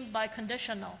it mean by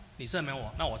conditional? 你赦免我，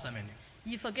那我赦免你；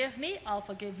 You forgive me, I'll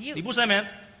forgive 你 you. 不赦免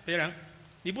别人，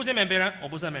你不赦免别人，我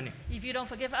不赦免你。 If you don't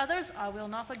forgive others, I will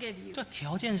not forgive you. 这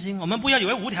条件性，我们不要以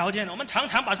为无条件的，我们常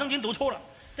常把圣经读错了。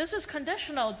 This is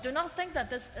conditional. Do not think that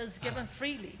this is given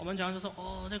freely. 我们常常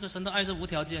说，这个神的爱是无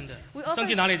条件的 We。often- 圣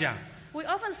经哪里讲？ We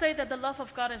often say that the love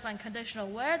of God is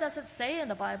unconditional. Where does it say in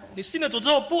the Bible? 你信了主之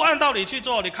后，不按道理去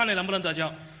做，你看你能不能得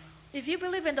救？ If you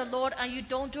believe in the Lord and you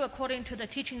don't do according to the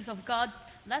teachings of God,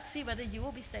 let's see whether you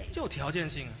will be saved. 就条件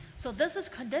性啊！ So this is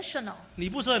conditional. 你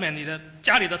不赦免你的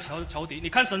家里的仇敌，你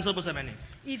看神是不赦免你？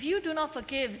 If you do not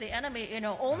forgive the enemy in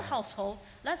your own household,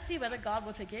 let's see whether God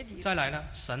will forgive you. 再来呢，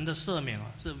神的赦免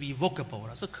是 revocable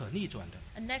的，是可逆转的。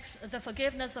 And next, the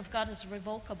forgiveness of God is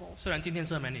revocable. 虽然今天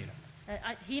赦免你了，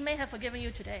 He may have forgiven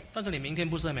you today, 但是你明天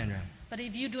不赦免人， but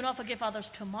if you do not forgive others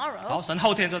好， tomorrow, 神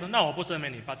后天说的，那我不赦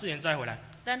免你，把之前摘回来，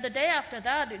 then the day after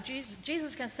that,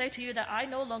 Jesus can say to you that I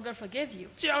no longer forgive you.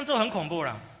 这样就很恐怖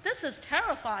了。 This is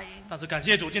terrifying. 但是感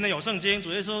谢主，今天有圣经，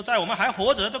主耶稣在我们还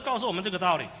活着就告诉我们这个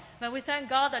道理。 But we thank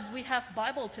God that we have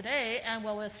Bible today, and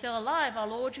while we're still alive, our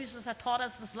Lord Jesus has taught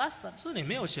us this lesson. 所以你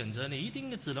没有选择，你一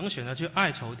定只能选择去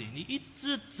爱仇敌，你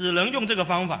只能用这个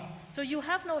方法， So you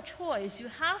have no choice.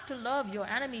 You have to love your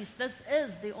enemies. This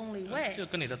is the only way, 这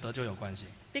跟你的得救有关系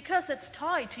because it's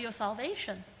tied to your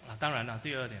salvation. 当然了，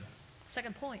第二点，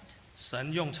 Second point,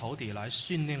 神用仇敌来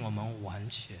训练我们完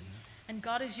全。 and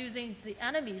God is using the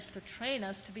enemies to train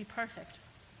us to be perfect.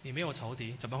 你没有仇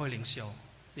敌，怎么会灵修？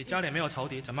你家里没有仇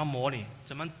敌，怎么模拟？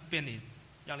怎么变你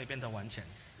让你变成完全。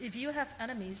 If you have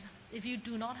enemies, if you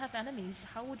do not have enemies,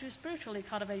 how would you spiritually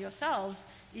cultivate yourselves?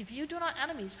 If you do not have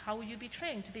enemies, how will you be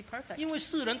trained to be perfect? 因为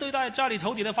世人对待家里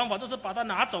仇敌的方法就是把它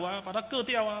拿走啊，把它割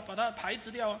掉啊，把它排斥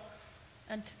掉啊。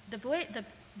 And the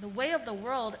way of the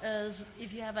world is,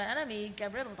 if you have an enemy,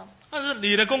 get rid of them. 但是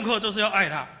你的功课就是要爱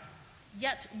他，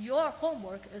 Yet your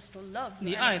homework is to love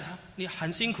你 your 爱 enemies. 他，你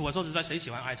很辛苦的。说实在，谁喜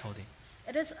欢爱仇敌？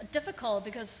 It is difficult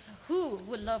because who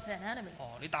would love an enemy?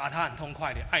 哦，你打他很痛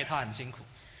快，你爱他很辛苦。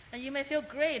 And you may feel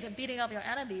great at beating up your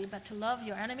enemy, but to love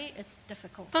your enemy, it's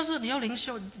difficult. 但是你要灵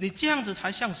修，你这样子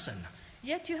才像神啊。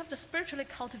 Yet you have to spiritually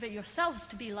cultivate yourselves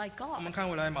to be like 我 God. 们看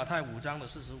回来马太5章的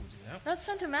45节， Let's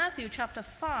turn to Matthew chapter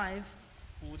 5,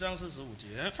 5章45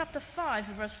节， chapter 5,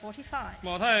 verse 45.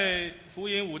 马太福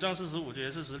音5章45节、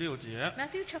46节，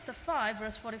 Matthew chapter 5,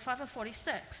 verse 45 and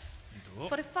 46. 你读。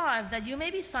 45, that you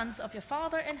may be sons of your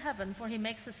Father in heaven, for he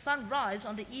makes his sun rise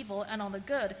on the evil and on the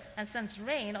good, and sends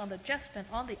rain on the just and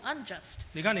on the unjust.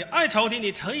 你看，你爱仇敌，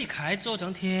你可以做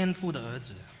成天父的儿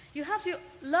子。 You have to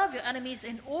love your enemies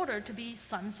in order to be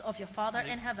sons of your Father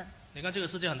in heaven. 你看这个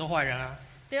世界很多坏人啊，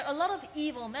 There are a lot of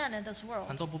evil men in this 很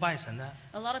world, 多不拜神的。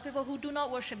 a lot of people who do not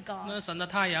worship 那 God. 神的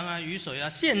太阳啊、雨水啊，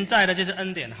现在的这些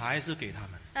恩典还是给他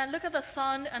们。 And look at the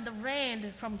sun and the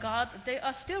rain from God, they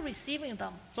are still receiving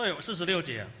them. 所以46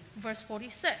节， Verse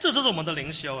 46. 这就是我们的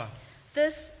灵修啊。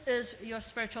 This is your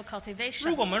spiritual 如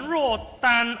cultivation. 果我们若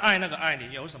单爱那个爱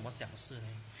你，有什么享受呢？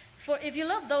 For if you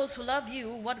love those who love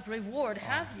you, what reward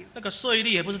have you? 那个税吏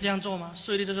也不是这样做吗？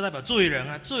税吏就是代表罪人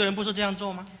啊，罪人不是这样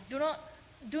做吗？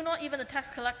 Do not even the tax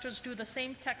collectors do the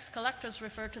same. Tax collectors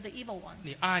refer to the evil ones.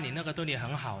 你爱你那个对你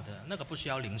很好的，那个不需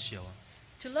要灵修啊。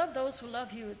 To love those who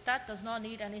love you, that does not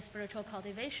need any spiritual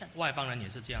cultivation. 外邦人也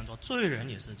是这样做，罪人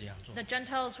也是这样做。 The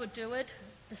Gentiles would do it,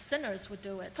 the sinners would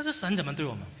do it. 但是神怎么对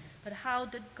我们？ But how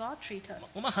did God treat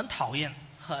us? 我们很讨厌、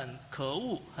很可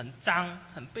恶、很脏、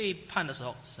很背叛的时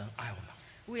候，神爱我们，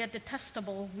 We are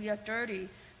detestable, we are dirty,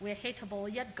 we are hateable,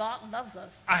 yet God loves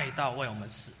us. 爱到为我们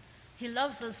死。 He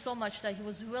loves us so much that he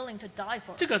was willing to die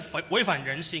for 这 us. 个违反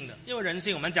人性的，因为人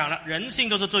性我们讲了，人性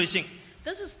就是罪性。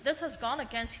 This has gone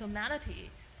against humanity.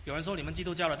 有人说你们基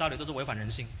督教的道理都是违反人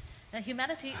性， And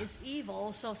humanity is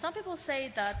evil, so some people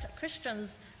say that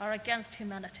Christians are against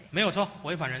humanity. 没有错，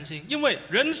违反人性，因为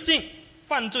人性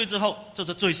犯罪之后就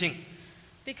是罪性。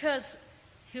 Because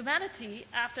humanity,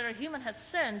 after a human has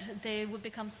sinned, they would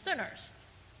become sinners.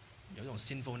 有一种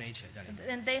sinful nature 在里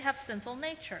面， And they have sinful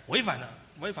nature. 违反了，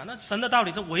违反那神的道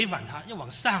理就违反它，要往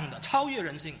上的，超越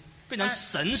人性，变成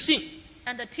神性。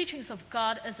 And the teachings of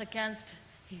God is against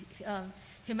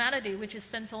humanity, which is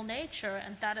sinful nature,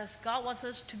 and that is God wants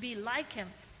us to be like him,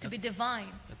 to be divine.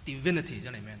 有 divinity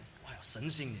在里面，哇，有神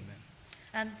性里面。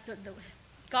 And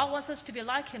God wants us to be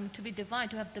like him, to be divine,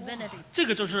 to have divinity. 哇这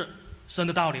个就是神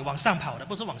的道理，往上跑的，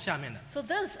不是往下面的。 So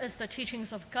this is the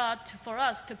teachings of God for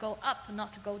us to go up,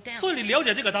 not to go down. 所以你了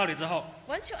解这个道理之后，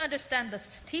 Once you understand this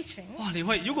teaching, 哇，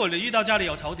如果你遇到家里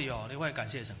有仇敌哦，你会感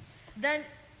谢神。 then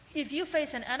if you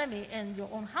face an enemy in your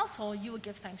own household, you will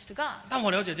give thanks to God. 当我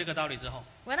了解这个道理之后，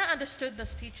 When I understood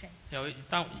this teaching,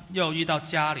 又遇到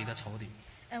家里的仇敌，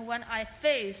 and when I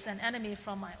face an enemy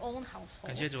from my own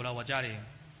感谢 household, 主了，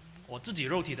我自己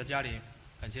肉体的家里，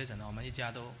感谢神了，我们一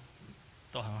家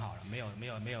都很好了，没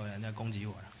有人在攻击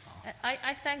我了。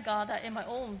 I thank God that in my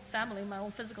own family, my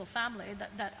own physical family,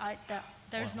 that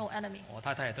there's no enemy. 我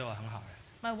太太也对我很好了。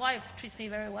 My wife treats me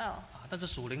very well. 但是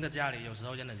属灵的家里有时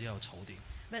候真的是有仇敌，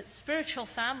 But spiritual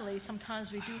family,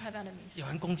 sometimes we do have enemies. 有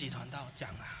人攻击传道，讲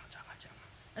啊。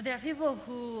 There are people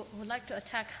who would like to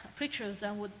attack preachers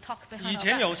and would talk 以 behind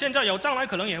前 our 有， back. 现在有，将来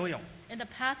可能也会有。 In the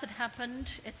past it happened,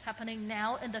 it's happening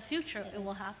now, in the future it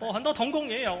will happen. 很多同工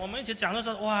也有，我们一起讲的时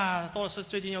候，哇，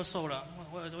最近又瘦了，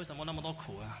为什么那么多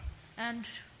苦啊？ And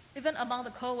even among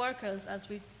the co-workers, as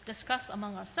we discuss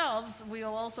among ourselves, we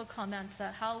will also comment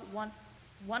that how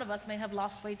one of us may have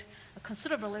lost weight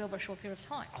considerably over a short period of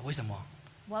time. 啊，为什么？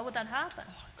 Why would that happen?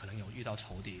 可能有遇到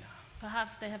仇敌啊。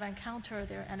 Perhaps they have encountered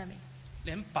their enemy.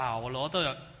 连保罗都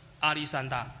有亚历山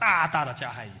大大的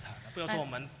加害于他，不要说我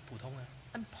们普通人。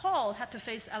 And Paul had to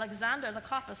face Alexander the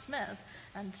coppersmith,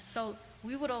 and so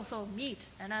we would also meet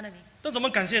an enemy. 但怎么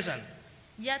感谢神？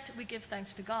 Yet we give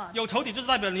thanks to God. 有仇敌就是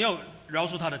代表你有饶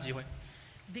恕他的机会，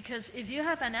 Because if you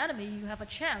have an enemy, you have a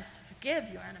chance to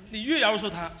forgive your enemy. 你越饶恕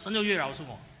他，神就越饶恕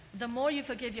我。The more you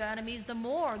forgive your enemies, the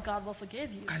more God will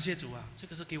forgive you. 感谢主啊，这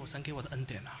个是神给我的恩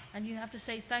典啊， And you have to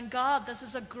say, thank God, this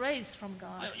is a grace from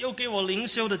God. 又给我灵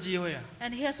修的机会啊。 And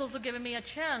He has also given me a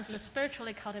chance to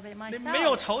spiritually cultivate 你没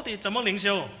有 myself. 仇敌怎么灵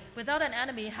修？ Without an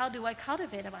enemy, how do I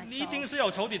cultivate 你一定 myself? 是有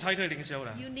仇敌才可以灵修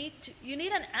的。 You need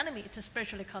an enemy to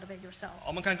spiritually cultivate yourself.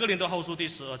 我们看哥林多后书第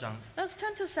12章， Let's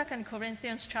turn to 2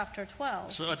 Corinthians chapter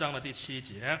 12. 12章的第7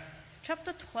节，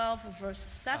 Chapter 12, verse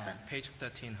 7. page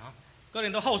 13哈。哥林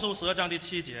多后书12章第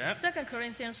7节 2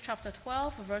 Corinthians chapter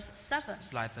 12, verse 7.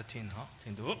 ，slide 13哈，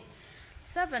请读。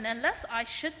 7. Unless I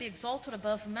should be exalted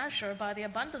above measure by the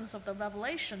abundance of the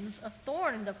revelations, a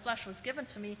thorn in the flesh was given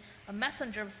to me, a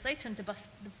messenger of Satan to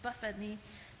buffet me,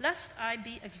 lest I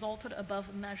be exalted above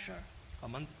measure. 我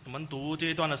们读这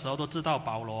一段的时候都知道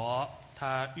保罗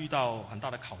他遇到很大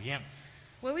的考验。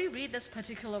 When we read this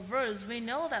particular verse, we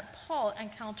know that Paul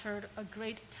encountered a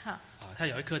great test. 他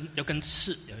有一根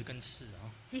刺啊。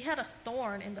 He had a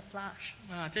thorn in the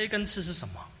flesh. 这一根刺是什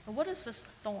么？ What is this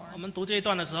我 thorn? 们读这一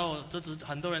段的时候，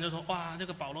很多人就说：哇，这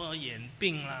个保罗有眼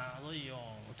病啦，所以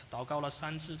祷告了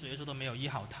3次，主耶稣都没有医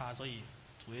好他，所以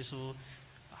主耶稣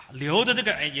留着这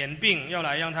个眼病，要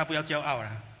来让他不要骄傲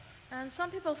啦。 And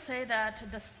some people say that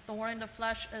this thorn in the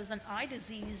flesh is an eye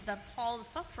disease that Paul is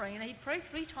suffering, and he prayed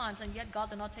 3 times, and yet God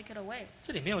did not take it away.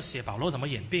 这里没有写保罗什么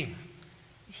眼病。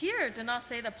 Here, do not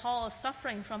say that Paul is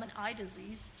suffering from an eye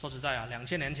disease. 说实在啊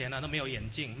，2000年前呢都没有眼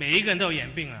镜，每一个人都有眼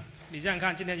病啊。你想想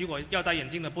看，今天如果要戴眼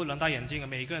镜的不能戴眼镜啊，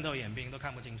每一个人都有眼病，都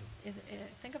看不清楚。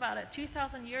 Think about it.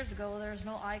 2,000 years ago, there's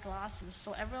no eyeglasses,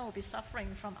 so everyone will be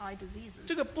suffering from eye diseases.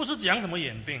 这个不是讲什么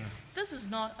眼病啊。 This is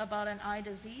not about an eye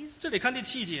disease. 这里看第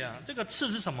7节啊，这个刺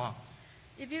是什么？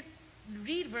 If you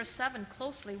read verse 7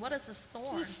 closely, what is this 是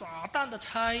thorn? 撒旦的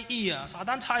差役啊，撒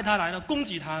旦差他来了，攻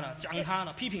击他了，讲他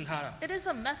了，批评他了。 It is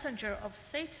a messenger of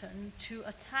Satan to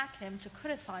attack him, to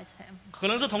criticize him. 可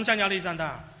能是同乡亚历山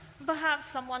大， Perhaps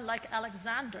someone like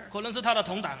Alexander, 可能是他的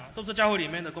同党啊，都是教会里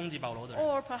面的攻击保罗的人。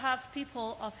 or perhaps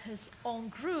people of his own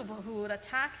group who would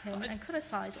attack him and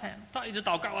criticize him. 他一直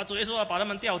祷告啊，主耶稣啊，把他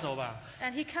们调走吧。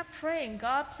 And he kept praying,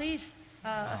 God, please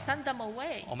send them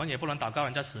away. 我们也不能祷告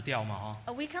人家死掉嘛，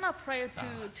 We cannot pray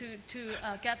to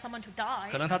get someone to 可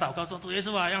die. 能他祷告说，主耶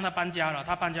稣啊，让他搬家了，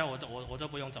他搬家我就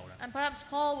不用走了。 And perhaps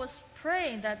Paul was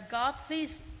praying that God,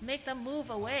 please make them move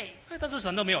away. 但是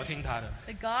神都没有听他的。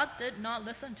 But God did not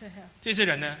listen to him. 这些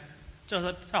人呢，就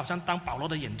是他好像当保罗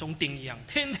的眼中钉一样，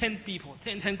天天逼迫，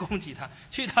天天攻击他，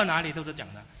去到哪里都是讲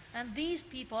的。 And these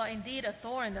people are indeed a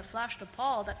thorn in the flesh to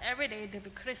Paul, that every day they'll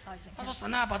be criticizing 他 him. 说：“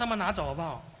神啊，把他们拿走好不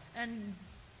好 And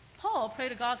Paul prayed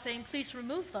to God saying, please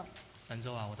remove them.？” 神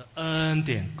说啊，我的恩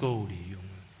典够你用了。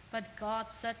 But God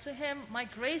said to him, my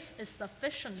grace is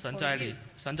sufficient 神 for 在 you.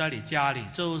 你家里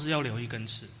就是要留一根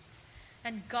刺，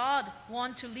 And God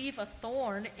want to leave a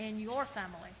thorn in your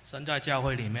family. 神在教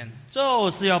会里面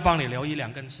就是要帮你留1、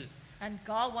2根刺。 And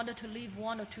God wanted to leave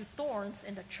 1 or 2 thorns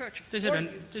in the church 这些 for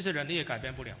人 you. 你也改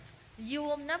变不了 You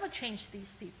will never change these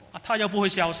people. 啊，他又不会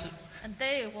消失， And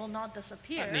they will not 你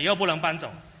disappear. 又不能搬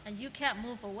走， And you can't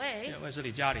move away 因为是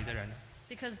你家里的人，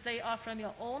 because they are from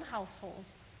your own household.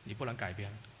 你不能改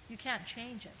变， You can't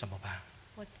change it. 怎么办？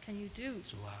 What can you do?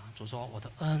 主啊，主说我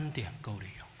的恩典够你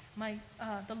用，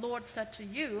 The Lord said to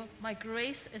you, my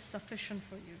grace is sufficient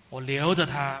for you. 我留着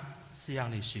他是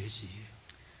让你学习，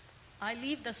 I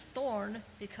leave this thorn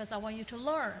because I want you to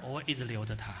learn. 我会一直留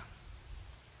着他，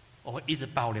我会一直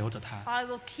保留着他， I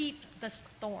will keep this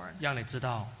thorn 让你知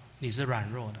道你是软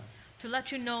弱的， to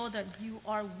let you know that you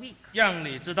are weak. 让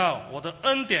你知道我的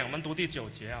恩典。我们读第9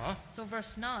节啊， So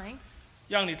verse 9,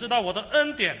 让你知道我的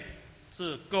恩典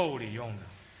是够你用的。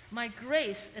 my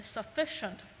grace is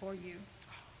sufficient for you.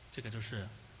 这个就是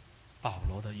保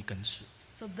罗的一根刺，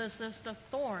 So this is the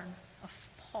thorn of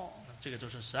Paul. 这个就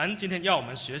是神今天要我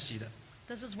们学习的。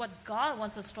 This is what God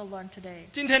wants us to learn today.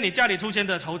 今天你家里出现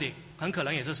的仇敌，很可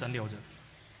能也是神留着。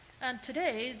 And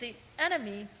today, the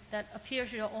enemy that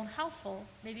appears in your own household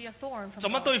may be a thorn 怎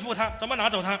from 么 God. 对付他？怎么拿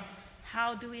走他？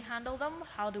 How do we handle them?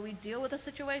 How do we deal with the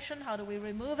situation? How do we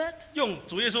remove it? 用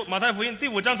主耶稣马太福音第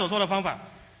5章所说的方法。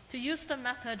 To use the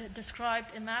method described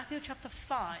in Matthew chapter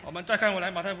 5. 我们再看回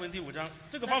来马太福音第5章，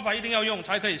这个方法一定要用，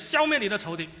才可以消灭你的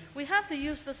仇敌。 We have to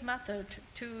use this method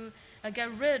to get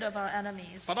rid of our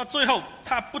enemies 把到最后，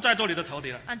他不再做你的仇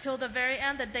敌了。 until the very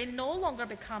end that they no longer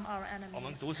become our 我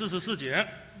们 enemies. 读44节，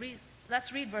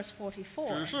 Let's read verse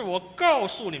 44. 只是我告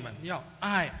诉你们，要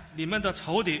爱你们的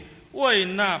仇敌，为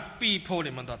那逼迫你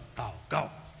们的祷告。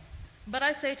 But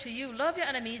I say to you, love your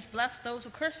enemies, bless those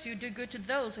who curse you, do good to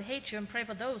those who hate you, and pray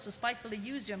for those who spitefully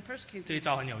use you and persecute 这 you. 一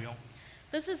招很有用。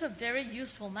This is a very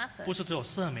useful 不 method. 是只有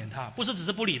赦免他，不是只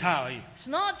是不理他而已。 It's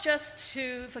not just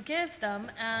to forgive them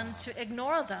and to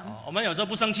ignore them. 我们有时候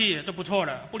不生气就不错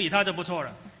了，不理他就不错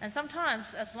了。 And sometimes,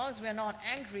 as long as we are not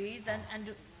angry, then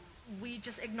and we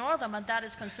just ignore them, and that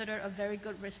is considered a very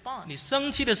good response. 你生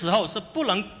气的时候是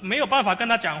没有办法跟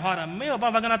他讲话的，没有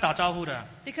办法跟他打招呼的。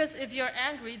 Because if you're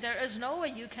angry, there is no way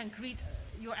you can greet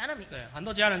your enemy. 对，很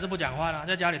多家人是不讲话的，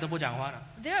在家里都不讲话的，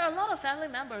 There are a lot of family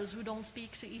members who don't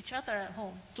speak to each other at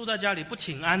home. 住在家里不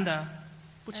请安的，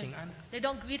不请安的。 They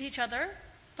don't greet each other.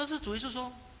 但是主耶稣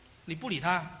说，你不理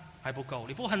他还不够，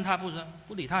你不恨他不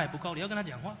理他还不够，你要跟他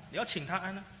讲话，你要请他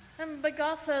安呢。 But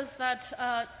God says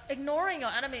that ignoring your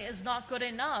enemy is not good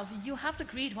enough. You have to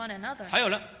greet one another. 还有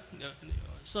呢，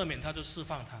赦免他就释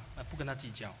放他，不跟他计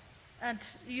较。 And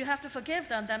you have to forgive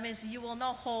them. That means you will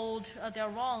not hold their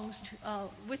wrongs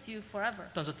with you forever.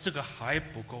 但是这个还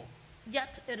不够， Yet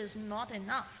it is not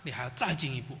enough. 你还要再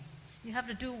进一步。 You have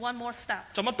to do one more step.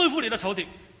 怎么对付你的仇敌？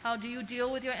 How do you deal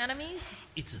with your enemies?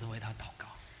 一直都为他祷告，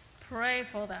 Pray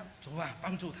for them. 主啊，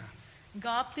帮助他，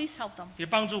 God, please help them. 也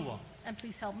帮助我。 And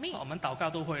please help me. 我们祷告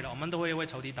都会了，我们都会为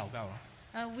仇敌祷告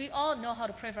了。 We all know how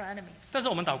to pray for our enemies. 但是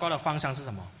我们祷告的方向是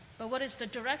什么？ But what is the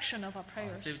direction of our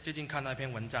prayers? 最近看到一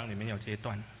篇文章，里面有这一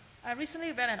段 I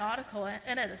recently read an article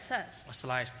in it that says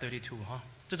 ，Slide 32哈，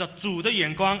这叫主的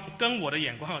眼光跟我的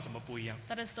眼光有什么不一样？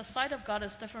 that is the sight of God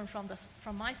is different from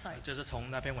my sight. 这是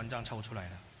从那篇文章抽出来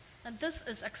的。 And this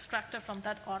is extracted from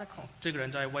that article. 这个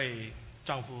人在为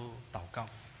丈夫祷告，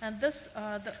 And this,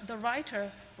 the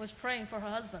writer was praying for her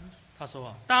husband. 他说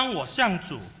啊，当我向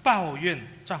主抱怨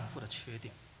丈夫的缺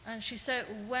点， And she said,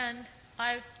 when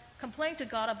I complain to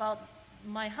God about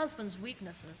my husband's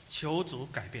weaknesses 求主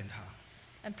改变他，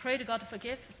 and pray to God to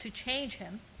forgive, to change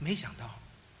him 没想到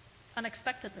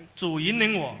unexpectedly. 主引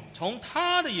领我从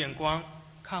他的眼光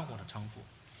看我的丈夫。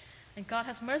 And God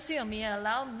has mercy on me and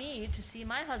allowed me to see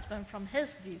my husband from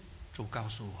his view. 主告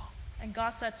诉我， And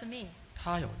God said to me,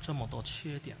 他有这么多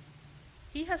缺点，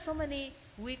 he has so many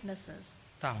weaknesses,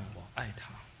 但我爱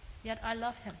他， yet I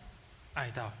love him. 爱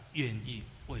到愿意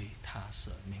为他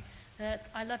舍命。 That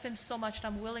I love him so much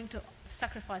that I'm willing to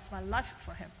sacrifice my life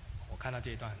for him. 我看到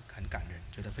这一段很感人，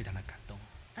觉得非常的感动。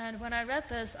 And when I read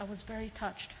this, I was very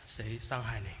touched. 谁伤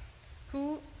害你，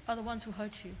 Who are the ones who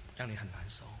hurt you, 让你很难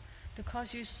受？ to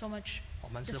cause you so much 我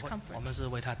们discomfort? 是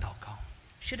为他祷告，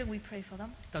 Shouldn't we pray for them?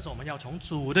 但是我们要从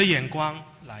主的眼光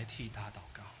来替他祷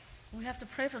告。 We have to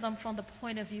pray for them from the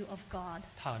point of view of God.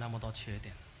 他有那么多缺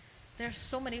点， There's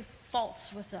so many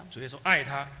faults with them. 主耶稣爱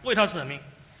他，为他舍命。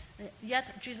 Yet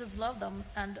Jesus loved them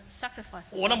and sacrificed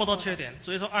his 我那 life 么多 for 缺 them. 点，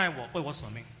主耶稣爱我，为我舍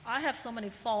命。 I have so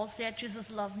many faults, yet Jesus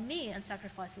loved me and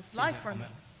sacrificed his 今 life 天 for 我 me. 们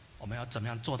我们要怎么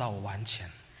样做到我完全？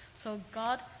 So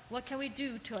God, what can we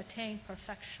do to attain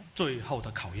perfection? 最后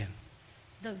的考验，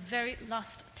 The very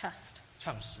last test.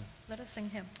 唱诗Let us sing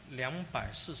him.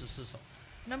 244首，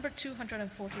 Number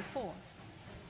 244.